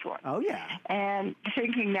about this one. Oh, yeah. And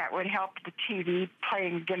thinking that would help the TV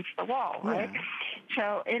playing against the wall, right? Yeah.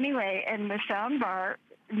 So anyway, and the sound bar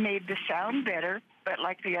made the sound better, but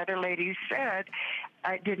like the other ladies said,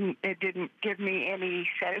 it didn't give me any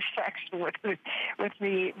satisfaction with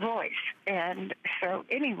the voice. And so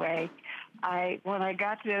anyway, when I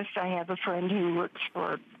got this, I have a friend who works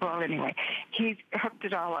he hooked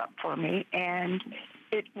it all up for me, and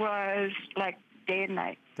it was like day and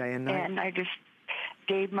night. Day and night. And I just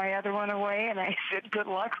gave my other one away, and I said, "Good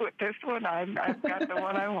luck with this one. I've got the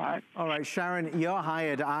one I want." All right, Sharon, you're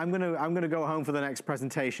hired. I'm gonna go home for the next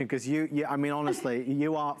presentation because I mean, honestly,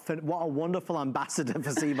 you are what a wonderful ambassador for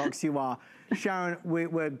Zvox you are. Sharon,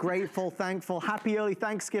 we're grateful, thankful. Happy early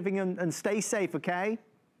Thanksgiving, and stay safe, okay?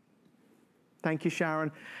 Thank you,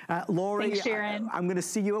 Sharon. Lori, thanks, Sharon. I'm going to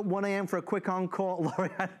see you at 1 a.m. for a quick encore.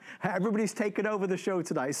 Lori, everybody's taken over the show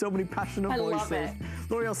tonight. So many passionate voices. Love it.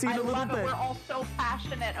 Lori, I'll see you in a little bit. We're all so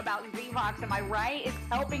passionate about Zvox, am I right? It's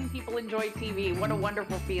helping people enjoy TV. What a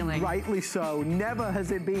wonderful feeling. Rightly so. Never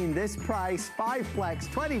has it been this price. 5-plex,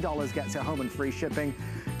 $20 gets it home and free shipping.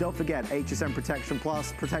 Don't forget, HSN Protection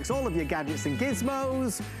Plus protects all of your gadgets and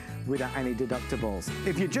gizmos without any deductibles.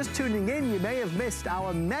 If you're just tuning in, you may have missed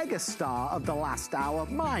our mega star of the last hour.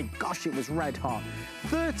 My gosh, it was red hot.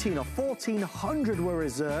 1,300 or 1,400 were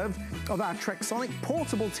reserved of our Trexonic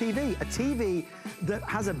portable TV, a TV that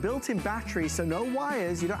has a built-in battery, so no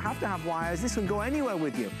wires. You don't have to have wires. This can go anywhere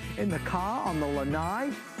with you. In the car, on the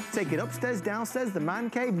lanai, take it upstairs, downstairs, the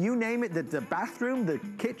man cave, you name it, the bathroom, the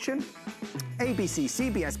kitchen. ABC,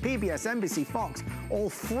 CBS, PBS, NBC, Fox,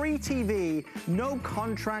 all free TV, no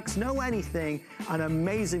contracts, no anything. An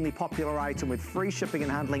amazingly popular item with free shipping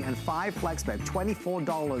and handling and 5-plex pay,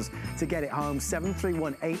 $24 to get it home,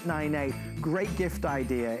 731-898. Great gift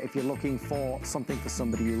idea if you're looking for something for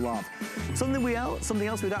somebody you love. Something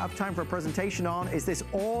else we don't have time for a presentation on is this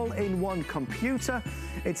all-in-one computer.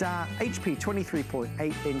 It's our HP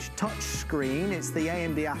 23.8-inch touch screen. It's the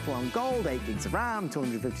AMD Athlon Gold, 8 gigs of RAM,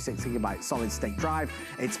 256 gigabyte solid-state drive.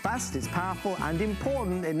 It's fast, it's powerful, and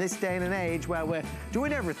important in this day and age where we're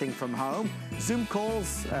doing everything from home. Zoom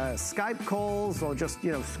calls, Skype calls, or just,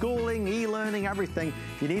 schooling, e-learning, everything.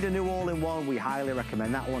 If you need a new all-in-one, we highly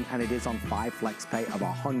recommend that one, and it is on 5-flex pay of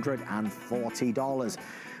 $140.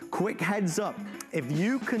 Quick heads up, if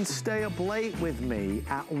you can stay up late with me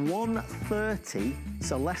at 1:30,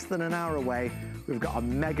 so less than an hour away, we've got a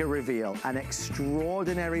mega reveal, an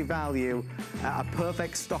extraordinary value, a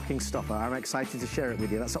perfect stocking stuffer. I'm excited to share it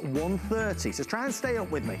with you. That's at 1:30, so try and stay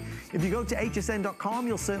up with me. If you go to hsn.com,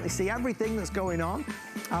 you'll certainly see everything that's going on.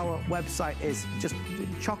 Our website is just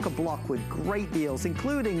chock-a-block with great deals,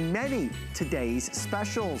 including many today's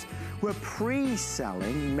specials. We're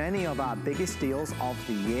pre-selling many of our biggest deals of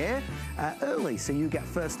the year early, so you get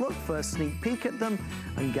first look, first sneak peek at them,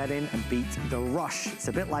 and get in and beat the rush. It's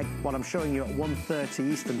a bit like what I'm showing you at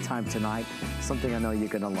 1:30 Eastern time tonight, something I know you're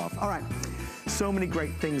gonna love. All right, so many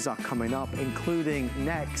great things are coming up, including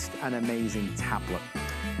next, an amazing tablet.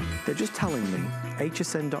 They're just telling me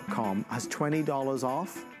hsn.com has $20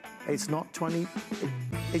 off. It's not 20,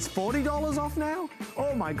 it's $40 off now?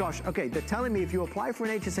 Oh my gosh, okay, they're telling me if you apply for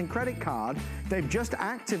an HSN credit card, they've just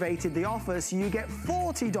activated the offer so you get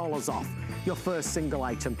 $40 off your first single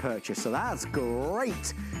item purchase, so that's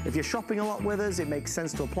great. If you're shopping a lot with us, it makes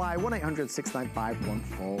sense to apply,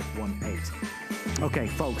 1-800-695-1418. Okay,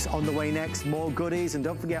 folks, on the way next, more goodies, and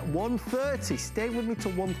don't forget 1:30, stay with me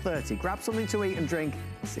till 1:30. Grab something to eat and drink,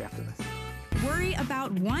 see you after this. Worry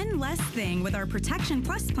about one less thing with our Protection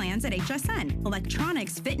Plus plans at HSN.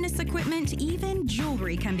 Electronics, fitness equipment, even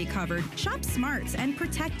jewelry can be covered. Shop smart and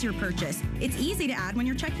protect your purchase. It's easy to add when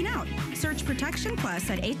you're checking out. Search Protection Plus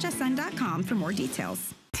at hsn.com for more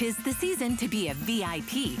details. 'Tis the season to be a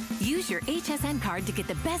VIP. Use your HSN card to get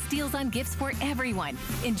the best deals on gifts for everyone.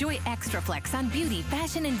 Enjoy extra flex on beauty,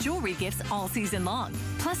 fashion, and jewelry gifts all season long.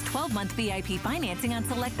 Plus 12-month VIP financing on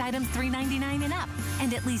select items $3.99 and up.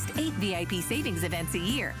 And at least 8 VIP savings events a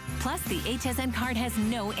year. Plus, the HSN card has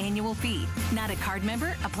no annual fee. Not a card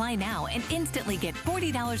member? Apply now and instantly get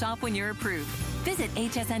 $40 off when you're approved. Visit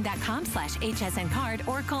hsn.com/HSN card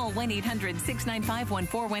or call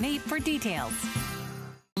 1-800-695-1418 for details.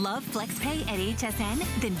 Love FlexPay at HSN?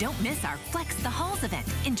 Then don't miss our Flex the Halls event.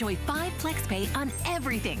 Enjoy 5 FlexPay on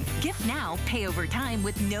everything. Gift now, pay over time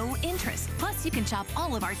with no interest. Plus, you can shop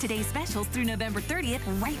all of our today's specials through November 30th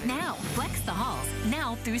right now. Flex the Halls,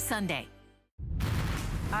 now through Sunday.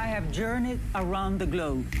 I have journeyed around the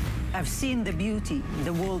globe. I've seen the beauty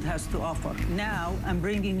the world has to offer. Now I'm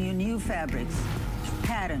bringing you new fabrics,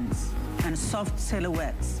 patterns, and soft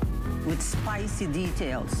silhouettes with spicy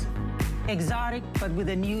details. Exotic, but with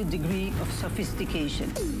a new degree of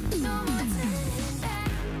sophistication.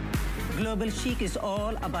 Global Chic is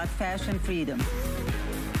all about fashion freedom.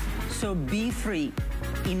 So be free.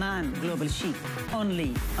 Iman Global Chic,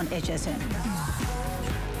 only on HSN.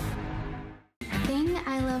 Thing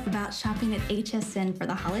I love about shopping at HSN for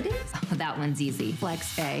the holidays? Oh, that one's easy.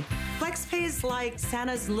 FlexPay. FlexPay is like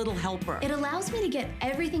Santa's little helper. It allows me to get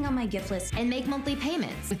everything on my gift list and make monthly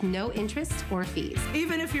payments with no interest or fees.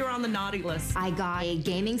 Even if you're on the naughty list. I got a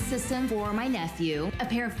gaming system for my nephew, a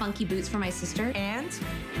pair of funky boots for my sister, and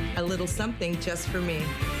a little something just for me.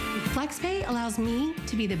 FlexPay allows me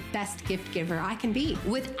to be the best gift giver I can be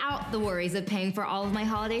without the worries of paying for all of my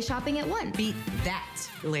holiday shopping at once. Beat that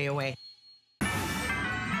layaway.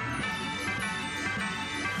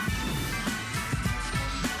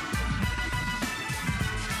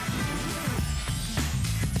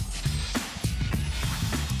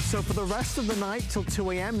 So for the rest of the night till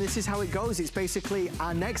 2 a.m., this is how it goes. It's basically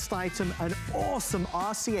our next item, an awesome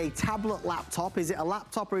RCA tablet laptop. Is it a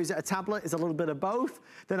laptop or is it a tablet? It's a little bit of both.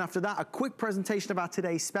 Then after that, a quick presentation of our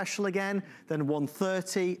today's special again. Then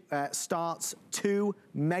 1:30 starts 2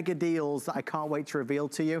 mega deals that I can't wait to reveal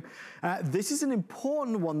to you. This is an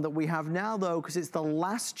important one that we have now though, because it's the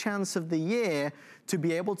last chance of the year to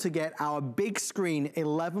be able to get our big screen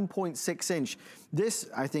 11.6 inch. This,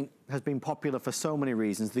 I think, has been popular for so many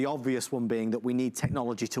reasons. The obvious one being that we need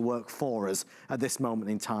technology to work for us at this moment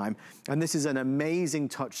in time. And this is an amazing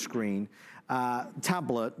touch screen,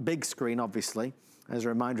 tablet, big screen, obviously, as a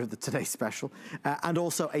reminder of the today's special, and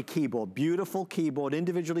also a keyboard. Beautiful keyboard,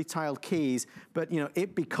 individually tiled keys, but you know,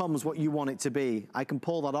 it becomes what you want it to be. I can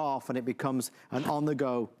pull that off and it becomes an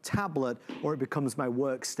on-the-go tablet, or it becomes my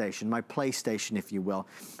workstation, my PlayStation, if you will.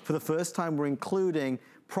 For the first time, we're including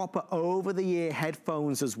proper over-the-ear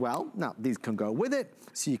headphones as well. Now, these can go with it,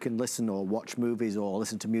 so you can listen or watch movies or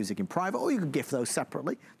listen to music in private, or you can gift those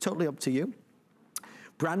separately, totally up to you.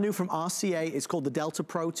 Brand new from RCA, it's called the Delta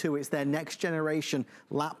Pro 2. It's their next generation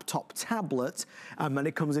laptop tablet, and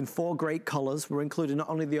it comes in 4 great colors. We're including not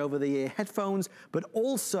only the over-the-ear headphones, but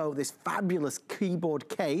also this fabulous keyboard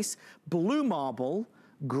case, blue marble,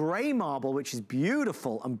 gray marble, which is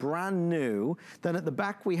beautiful and brand new. Then at the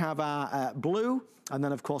back we have our blue, and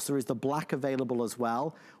then of course there is the black available as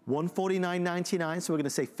well. $149.99, so we're gonna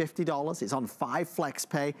say $50. It's on 5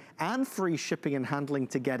 FlexPay and free shipping and handling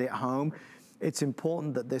to get it home. It's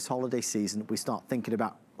important that this holiday season we start thinking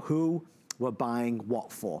about who we're buying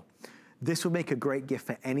what for. This would make a great gift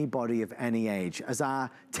for anybody of any age. As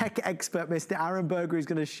our tech expert, Mr. Aaron Berger, is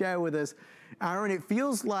gonna share with us. Aaron, it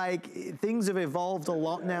feels like things have evolved a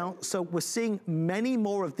lot now. So we're seeing many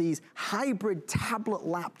more of these hybrid tablet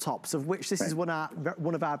laptops, of which this is one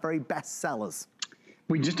of our very best sellers.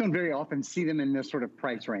 We just don't very often see them in this sort of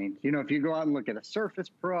price range. You know, if you go out and look at a Surface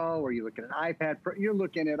Pro or you look at an iPad Pro, you're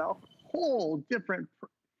looking at a whole different,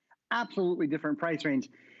 absolutely different price range.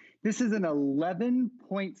 This is an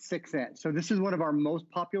 11.6 inch. So this is one of our most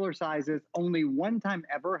popular sizes. Only one time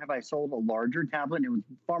ever have I sold a larger tablet, and it was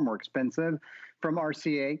far more expensive, from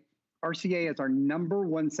RCA. RCA is our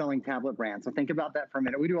 #1 selling tablet brand. So think about that for a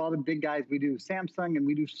minute. We do all the big guys. We do Samsung and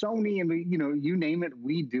we do Sony and we, you know, you name it,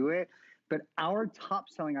 we do it. But our top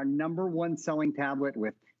selling, our #1 selling tablet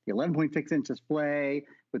with the 11.6 inch display,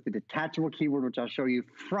 with the detachable keyboard, which I'll show you,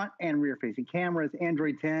 front and rear facing cameras,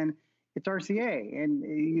 Android 10, it's RCA. And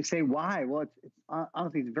you say, why? Well, it's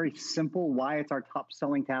honestly, it's very simple why it's our top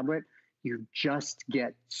selling tablet. You just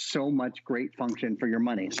get so much great function for your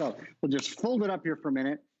money. So we'll just fold it up here for a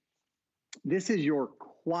minute. This is your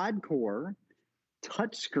quad core,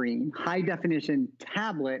 touchscreen, high definition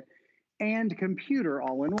tablet and computer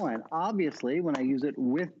all in one. Obviously, when I use it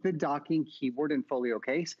with the docking keyboard and folio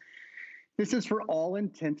case, This is for all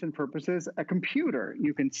intents and purposes a computer.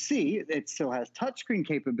 You can see it still has touchscreen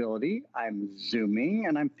capability. I'm zooming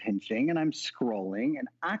and I'm pinching and I'm scrolling. And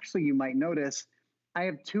actually, you might notice I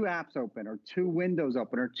have 2 apps open or 2 windows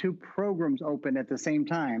open or 2 programs open at the same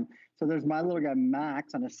time. So there's my little guy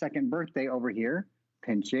Max on his 2nd birthday over here,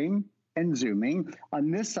 pinching and zooming. On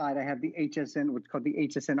this side, I have the HSN, what's called the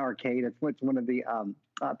HSN Arcade. It's what's one of the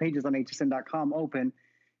pages on hsn.com open.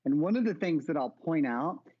 And one of the things that I'll point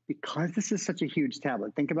out, because this is such a huge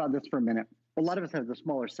tablet, think about this for a minute. A lot of us have the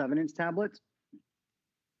smaller 7-inch tablets.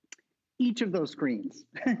 Each of those screens,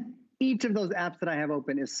 each of those apps that I have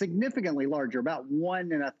open is significantly larger, about 1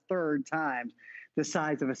 1/3 times the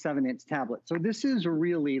size of a 7-inch tablet. So this is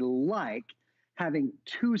really like having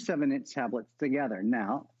 2 7-inch tablets together.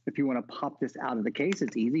 Now, if you want to pop this out of the case,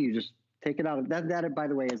 it's easy. You just take it out of that, by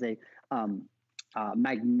the way, is a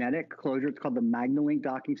magnetic closure. It's called the MagnaLink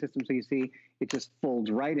docking system. So you see it just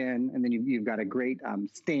folds right in, and then you've got a great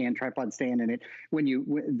tripod stand in it. When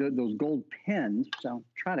those gold pins, so I'll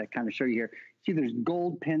try to kind of show you here. See, there's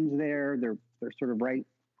gold pins there. They're sort of right,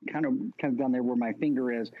 kind of down there where my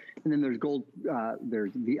finger is. And then there's gold,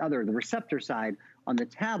 there's the receptor side on the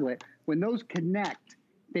tablet. When those connect,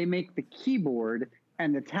 they make the keyboard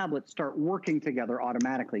and the tablet start working together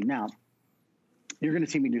automatically. Now, you're going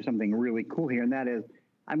to see me do something really cool here, and that is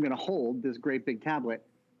I'm going to hold this great big tablet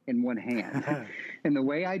in one hand. And the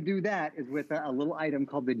way I do that is with a little item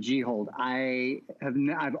called the G-Hold.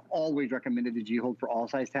 I've always recommended the G-Hold for all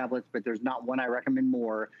size tablets, but there's not one I recommend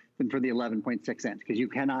more than for the 11.6 inch, because you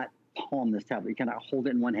cannot palm this tablet. You cannot hold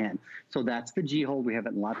it in one hand. So that's the G-Hold. We have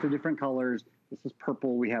it in lots of different colors. This is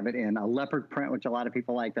purple. We have it in a leopard print, which a lot of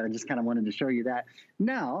people like. That I just kind of wanted to show you that.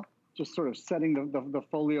 Now, just sort of setting the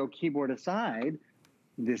Folio keyboard aside,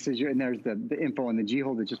 this is and there's the info on the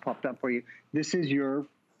G-Hold that just popped up for you. This is your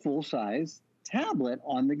full-size tablet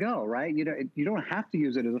on the go, right? You don't have to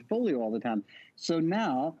use it as a folio all the time. So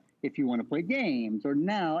now, if you want to play games, or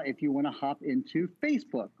now if you want to hop into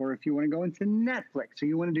Facebook, or if you want to go into Netflix, or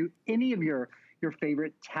you want to do any of your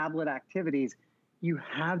favorite tablet activities, you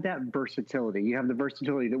have that versatility. You have the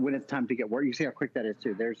versatility that when it's time to get work, you see how quick that is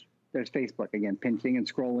too. There's Facebook, again, pinching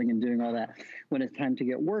and scrolling and doing all that. When it's time to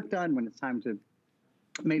get work done, when it's time to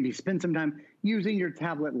maybe spend some time using your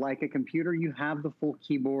tablet like a computer, you have the full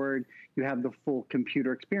keyboard, you have the full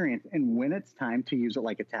computer experience. And when it's time to use it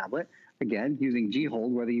like a tablet, again, using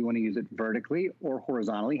G-Hold, whether you want to use it vertically or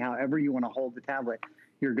horizontally, however you want to hold the tablet,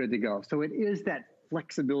 you're good to go. So it is that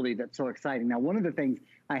flexibility that's so exciting. Now, one of the things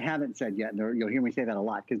I haven't said yet, and you'll hear me say that a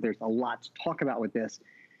lot because there's a lot to talk about with this,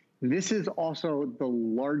 this is also the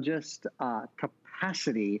largest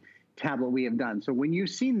capacity tablet we have done. So when you've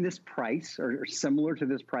seen this price or similar to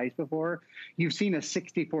this price before, you've seen a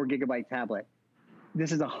 64 gigabyte tablet.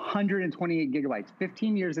 This is 128 gigabytes.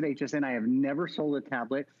 15 years at HSN, I have never sold a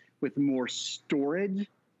tablet with more storage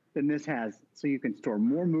than this has. So you can store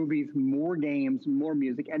more movies, more games, more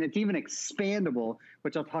music, and it's even expandable,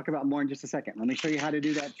 which I'll talk about more in just a second. Let me show you how to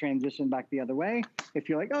do that transition back the other way. If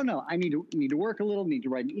you're like, oh no, I need to work a little, need to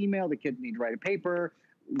write an email, the kids need to write a paper,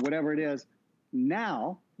 whatever it is.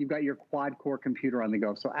 Now you've got your quad-core computer on the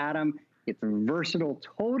go. So Adam, it's versatile,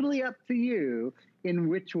 totally up to you in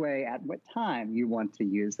which way, at what time you want to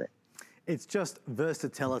use it. It's just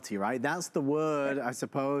versatility, right? That's the word, I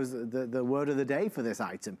suppose, the word of the day for this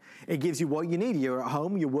item. It gives you what you need. You're at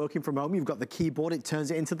home, you're working from home, you've got the keyboard, it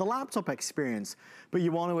turns it into the laptop experience. But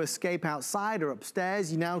you want to escape outside or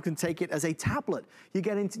upstairs, you now can take it as a tablet.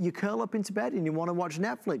 You curl up into bed and you want to watch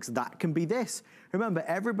Netflix, that can be this. Remember,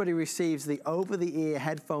 everybody receives the over-the-ear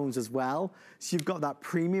headphones as well, so you've got that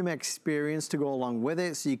premium experience to go along with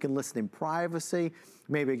it, so you can listen in privacy.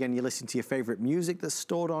 Maybe, again, you listen to your favorite music that's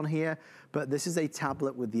stored on here, but this is a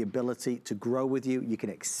tablet with the ability to grow with you. You can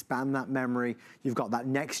expand that memory. You've got that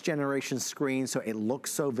next generation screen, so it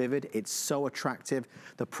looks so vivid. It's so attractive.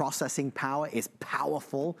 The processing power is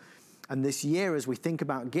powerful. And this year, as we think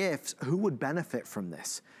about gifts, who would benefit from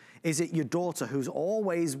this? Is it your daughter who's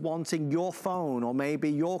always wanting your phone or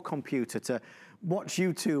maybe your computer to watch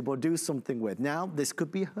YouTube or do something with? Now, this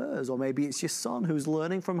could be hers, or maybe it's your son who's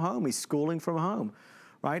learning from home, he's schooling from home,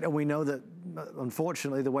 right? And we know that,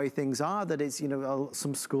 unfortunately, the way things are, that it's,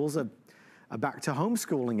 some schools are back to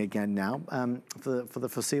homeschooling again now for the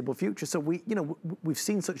foreseeable future. So we've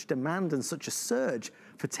seen such demand and such a surge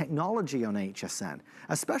for technology on HSN,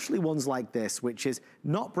 especially ones like this, which is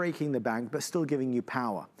not breaking the bank, but still giving you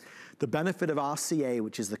power. The benefit of RCA,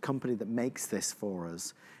 which is the company that makes this for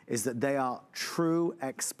us, is that they are true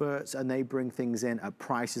experts and they bring things in at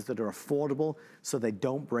prices that are affordable so they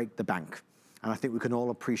don't break the bank. And I think we can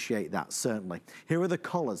all appreciate that, certainly. Here are the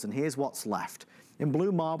colors, and here's what's left. In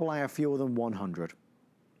blue marble, I have fewer than 100.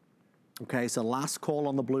 Okay, so last call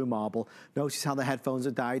on the blue marble. Notice how the headphones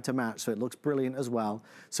are dyed to match, so it looks brilliant as well.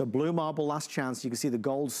 So blue marble, last chance. You can see the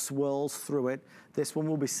gold swirls through it. This one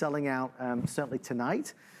will be selling out certainly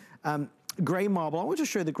tonight. Gray marble, I want to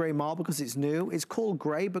show you the gray marble because it's new. It's called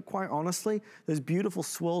gray, but quite honestly, there's beautiful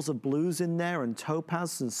swirls of blues in there and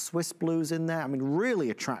topaz and Swiss blues in there. I mean,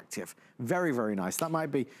 really attractive. Very, very nice. That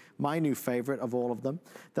might be my new favorite of all of them.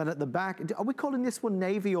 Then at the back, are we calling this one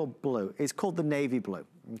navy or blue? It's called the navy blue,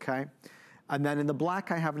 okay? And then in the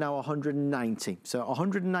black, I have now 190. So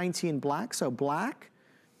 190 in black, so black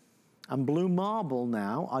and blue marble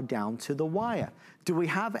now are down to the wire. Do we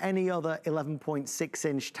have any other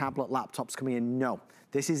 11.6-inch tablet laptops coming in? No.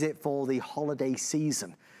 This is it for the holiday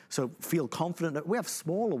season. So feel confident that we have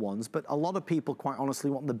smaller ones, but a lot of people, quite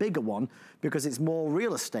honestly, want the bigger one because it's more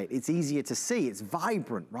real estate. It's easier to see. It's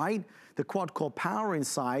vibrant, right? The quad-core power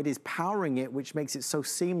inside is powering it, which makes it so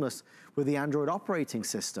seamless with the Android operating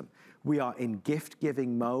system. We are in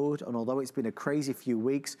gift-giving mode, and although it's been a crazy few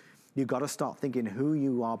weeks, you've got to start thinking who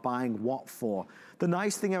you are buying what for. The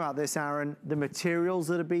nice thing about this, Aaron, the materials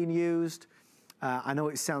that are being used, I know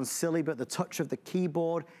it sounds silly, but the touch of the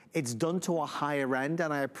keyboard, it's done to a higher end,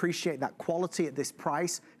 and I appreciate that quality at this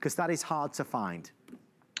price because that is hard to find.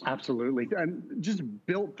 Absolutely, and just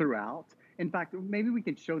built throughout. In fact, maybe we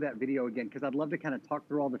could show that video again because I'd love to kind of talk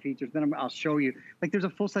through all the features. Then I'll show you, like there's a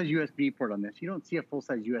full-size USB port on this. You don't see a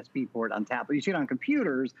full-size USB port on tablets. You see it on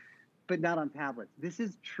computers, but not on tablets. This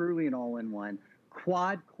is truly an all-in-one.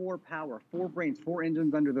 Quad-core power, 4 brains, 4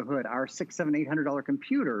 engines under the hood. Our $600, $700, $800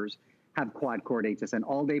 computers have quad-core HSN,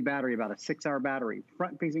 all-day battery, about a 6-hour battery,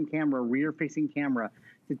 front-facing camera, rear-facing camera,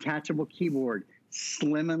 detachable keyboard,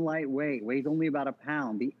 slim and lightweight, weighs only about a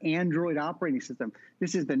pound. The Android operating system.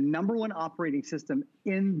 This is the #1 operating system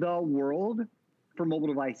in the world for mobile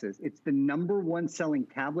devices. It's the #1 selling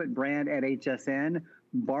tablet brand at HSN,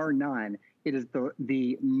 bar none. It is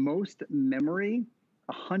the most memory,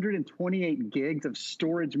 128 gigs of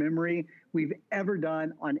storage memory we've ever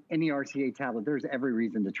done on any RCA tablet. There's every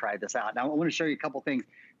reason to try this out. Now, I want to show you a couple things.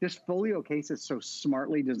 This folio case is so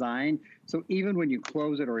smartly designed. So even when you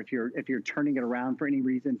close it, or if you're turning it around for any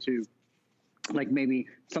reason to, like maybe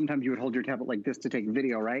sometimes you would hold your tablet like this to take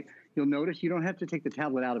video, right? You'll notice you don't have to take the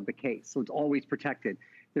tablet out of the case. So it's always protected.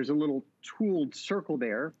 There's a little tooled circle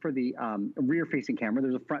there for the rear-facing camera.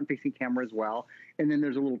 There's a front-facing camera as well. And then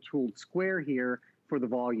there's a little tooled square here for the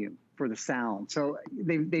volume, for the sound. So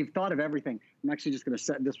they've thought of everything. I'm actually just going to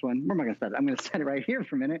set this one. Where am I going to set it? I'm going to set it right here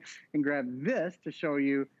for a minute and grab this to show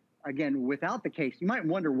you, again, without the case. You might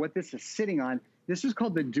wonder what this is sitting on. This is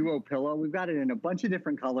called the Duo Pillow. We've got it in a bunch of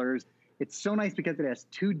different colors. It's so nice because it has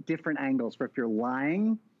 2 different angles for if you're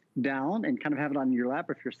lying down and kind of have it on your lap.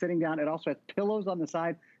 If you're sitting down, it also has pillows on the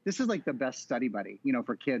side. This is like the best study buddy, you know,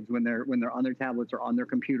 for kids when they're on their tablets or on their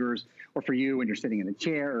computers, or for you when you're sitting in a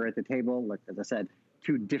chair or at the table. Like, as I said,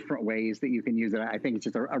 2 different ways that you can use it. I think it's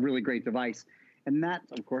just a really great device. And that,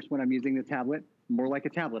 of course, when I'm using the tablet, more like a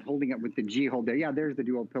tablet, holding it with the G hold there. Yeah, there's the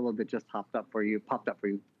Duo Pillow that just popped up for you.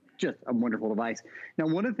 Just a wonderful device. Now,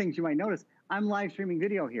 one of the things you might notice, I'm live streaming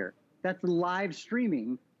video here. That's live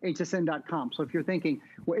streaming hsn.com. So if you're thinking,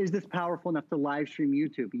 well, is this powerful enough to live stream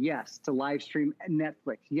YouTube? Yes. To live stream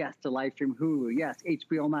Netflix? Yes. To live stream Hulu? Yes.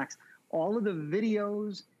 HBO Max? All of the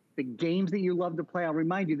videos, the games that you love to play. I'll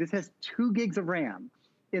remind you, this has 2 gigs of RAM.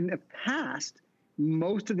 In the past,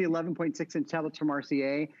 most of the 11.6-inch tablets from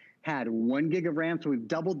RCA had 1 gig of RAM. So we've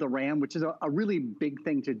doubled the RAM, which is a really big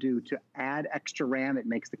thing to do, to add extra RAM. It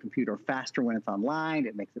makes the computer faster when it's online.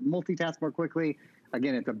 It makes it multitask more quickly.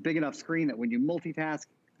 Again, it's a big enough screen that when you multitask,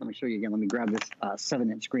 let me show you again. Let me grab this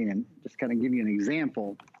 7-inch screen and just kind of give you an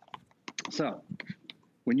example. So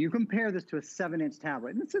when you compare this to a 7-inch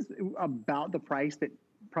tablet, and this is about the price that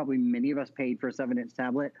probably many of us paid for a 7-inch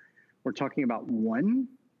tablet, we're talking about 1,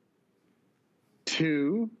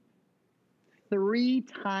 2, 3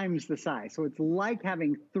 times the size. So it's like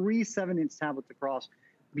having 3 7-inch tablets across.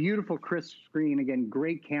 Beautiful, crisp screen. Again,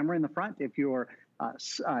 great camera in the front. If you're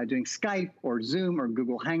doing Skype or Zoom or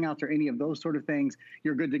Google Hangouts or any of those sort of things,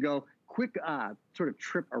 you're good to go. Quick sort of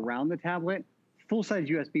trip around the tablet. Full-size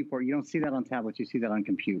USB port. You don't see that on tablets. You see that on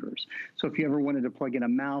computers. So if you ever wanted to plug in a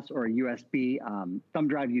mouse or a USB thumb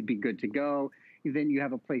drive, you'd be good to go. Then you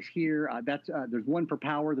have a place here. There's one for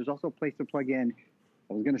power. There's also a place to plug in,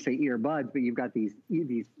 I was going to say earbuds, but you've got these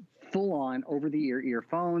full-on over-the-ear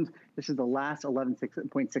earphones. This is the last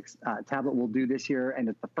 11.6 tablet we'll do this year, and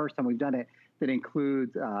it's the first time we've done it that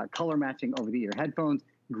includes color matching over-the-ear headphones.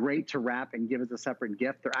 Great to wrap and give as a separate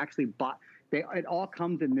gift. They're actually it all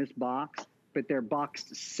comes in this box but they're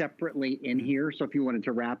boxed separately in here. So if you wanted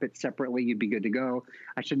to wrap it separately, you'd be good to go.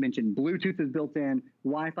 I should mention Bluetooth is built in,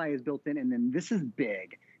 Wi-Fi is built in, and then this is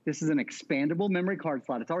big. This is an expandable memory card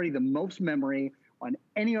slot. It's already the most memory on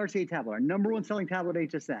any RCA tablet, our #1 selling tablet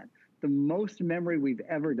HSN. The most memory we've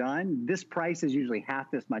ever done. This price is usually half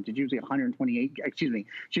this much. It's usually 128, excuse me,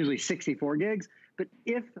 it's usually 64 gigs. But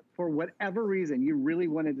if for whatever reason you really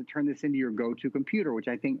wanted to turn this into your go-to computer, which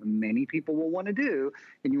I think many people will want to do,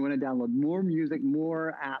 and you want to download more music,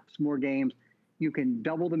 more apps, more games, you can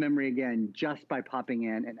double the memory again just by popping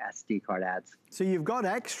in an SD card adds. So you've got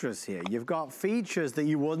extras here. You've got features that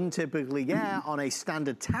you wouldn't typically get on a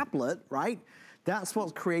standard tablet, right? That's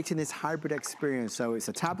what's creating this hybrid experience. So it's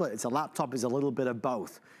a tablet, it's a laptop, it's a little bit of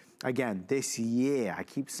both. Again, this year, I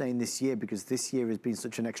keep saying this year because this year has been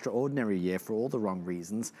such an extraordinary year for all the wrong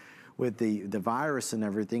reasons. With the virus and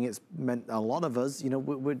everything, it's meant a lot of us, you know,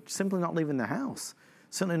 we're simply not leaving the house.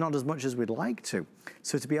 Certainly not as much as we'd like to.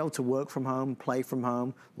 So to be able to work from home, play from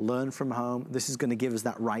home, learn from home, this is gonna give us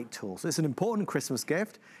that right tool. So it's an important Christmas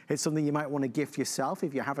gift. It's something you might wanna gift yourself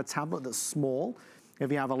if you have a tablet that's small,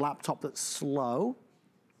 if you have a laptop that's slow.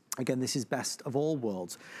 Again, this is best of all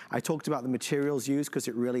worlds. I talked about the materials used because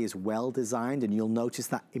it really is well designed, and you'll notice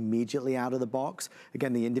that immediately out of the box.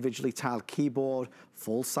 Again, the individually tiled keyboard,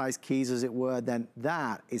 full-size keys as it were, then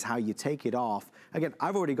that is how you take it off. Again,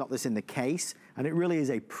 I've already got this in the case, and it really is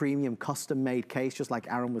a premium custom-made case, just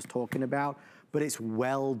like Aaron was talking about, but it's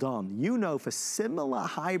well done. You know, for similar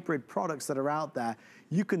hybrid products that are out there,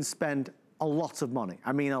 you can spend a lot of money.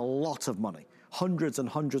 I mean, a lot of money. Hundreds and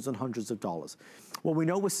hundreds and hundreds of dollars. Well, we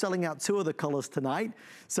know we're selling out 2 of the colors tonight.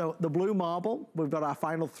 So the blue marble, we've got our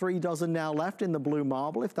final 3 dozen now left in the blue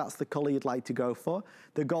marble, if that's the color you'd like to go for.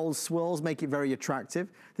 The gold swirls make it very attractive.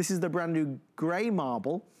 This is the brand new gray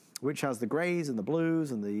marble, which has the grays and the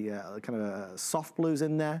blues and the kind of soft blues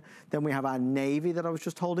in there. Then we have our navy that I was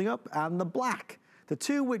just holding up, and the black. The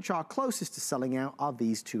 2 which are closest to selling out are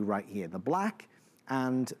these 2 right here, the black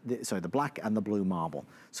and the black and the blue marble.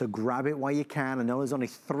 So grab it while you can. I know there's only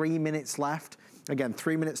 3 minutes left. Again,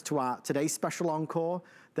 3 minutes to our today's special encore.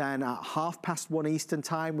 Then at 1:30 Eastern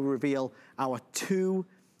time, we reveal our 2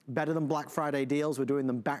 Better Than Black Friday deals. We're doing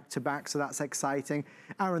them back to back, so that's exciting.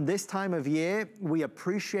 Aaron, this time of year, we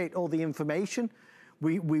appreciate all the information.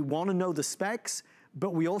 We want to know the specs,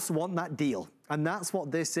 but we also want that deal. And that's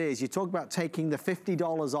what this is. You talk about taking the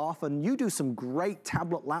 $50 off, and you do some great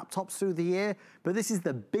tablet laptops through the year, but this is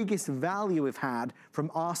the biggest value we've had from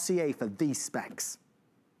RCA for these specs.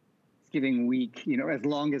 Thanksgiving week, you know, as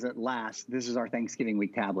long as it lasts, this is our Thanksgiving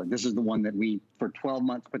week tablet. This is the one that we, for 12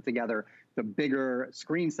 months, put together. The bigger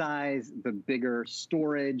screen size, the bigger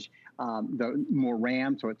storage, the more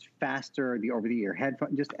RAM, so it's faster, the over-the-ear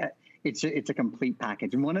headphone, just it's a complete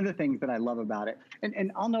package. And one of the things that I love about it,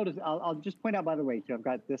 and I'll just point out, by the way, too, I've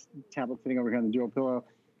got this tablet sitting over here on the dual pillow.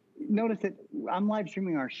 Notice that I'm live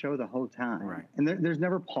streaming our show the whole time. Right. And there's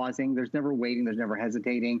never pausing, there's never waiting, there's never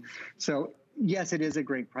hesitating. So yes, it is a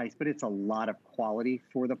great price, but it's a lot of quality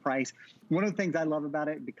for the price. One of the things I love about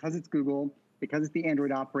it, because it's Google, because it's the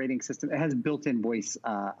Android operating system, it has built-in voice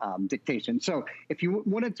dictation. So if you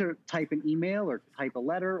wanted to type an email or type a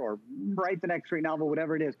letter or write the next great novel,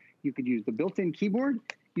 whatever it is, you could use the built-in keyboard,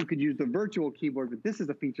 you could use the virtual keyboard, but this is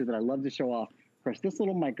a feature that I love to show off. Press this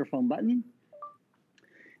little microphone button.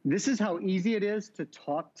 This is how easy it is to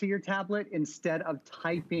talk to your tablet instead of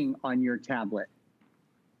typing on your tablet.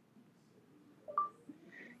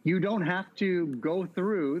 You don't have to go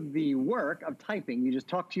through the work of typing. You just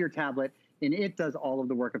talk to your tablet, and it does all of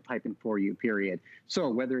the work of typing for you, period. So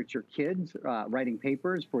whether it's your kids writing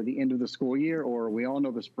papers for the end of the school year, or we all know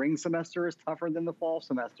the spring semester is tougher than the fall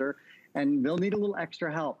semester, and they'll need a little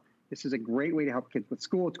extra help. This is a great way to help kids with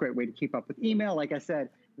school. It's a great way to keep up with email. Like I said,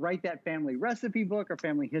 write that family recipe book or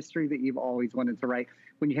family history that you've always wanted to write.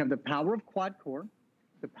 When you have the power of quad-core,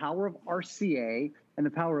 the power of RCA, and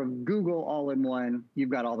the power of Google all in one, you've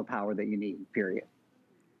got all the power that you need, period.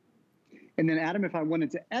 And then, Adam, if I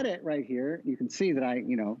wanted to edit right here, you can see that I,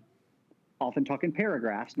 you know, often talk in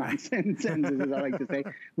paragraphs, not in sentences, as I like to say.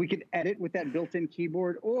 We could edit with that built-in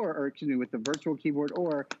keyboard or excuse me, with the virtual keyboard,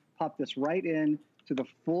 or pop this right in to the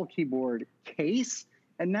full keyboard case.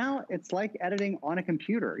 And now it's like editing on a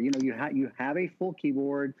computer. You know, you have a full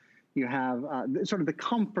keyboard. You have sort of the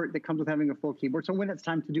comfort that comes with having a full keyboard. So when it's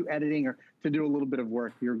time to do editing or to do a little bit of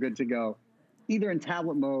work, you're good to go, either in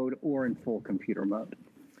tablet mode or in full computer mode.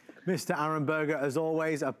 Mr. Aaron Berger, as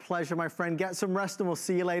always, a pleasure, my friend. Get some rest, and we'll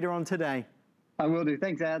see you later on today. I will do.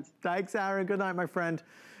 Thanks, Ads. Thanks, Aaron. Good night, my friend.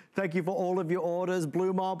 Thank you for all of your orders.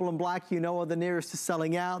 Blue marble and black, you know, are the nearest to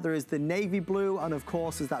selling out. There is the navy blue, and of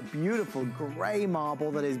course, there's that beautiful gray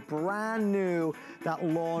marble that is brand new that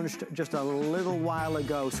launched just a little while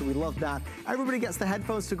ago. So we love that. Everybody gets the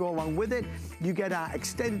headphones to go along with it. You get our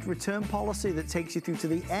extended return policy that takes you through to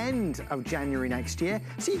the end of January next year.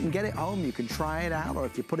 So you can get it home, you can try it out, or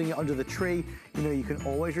if you're putting it under the tree, you know, you can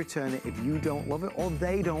always return it if you don't love it or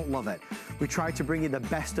they don't love it. We try to bring you the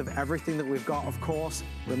best of everything that we've got, of course.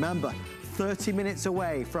 Remember, 30 minutes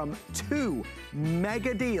away from two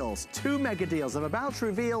mega deals. I'm about to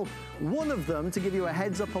reveal one of them to give you a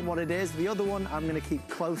heads up on what it is. The other one I'm going to keep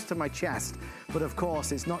close to my chest. But of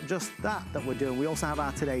course, it's not just that we're doing. We also have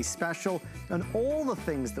our today's special, and all the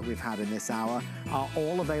things that we've had in this hour are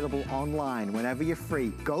all available online whenever you're free.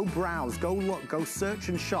 Go browse, go look, go search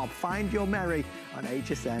and shop. Find your Merry on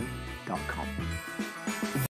hsn.com.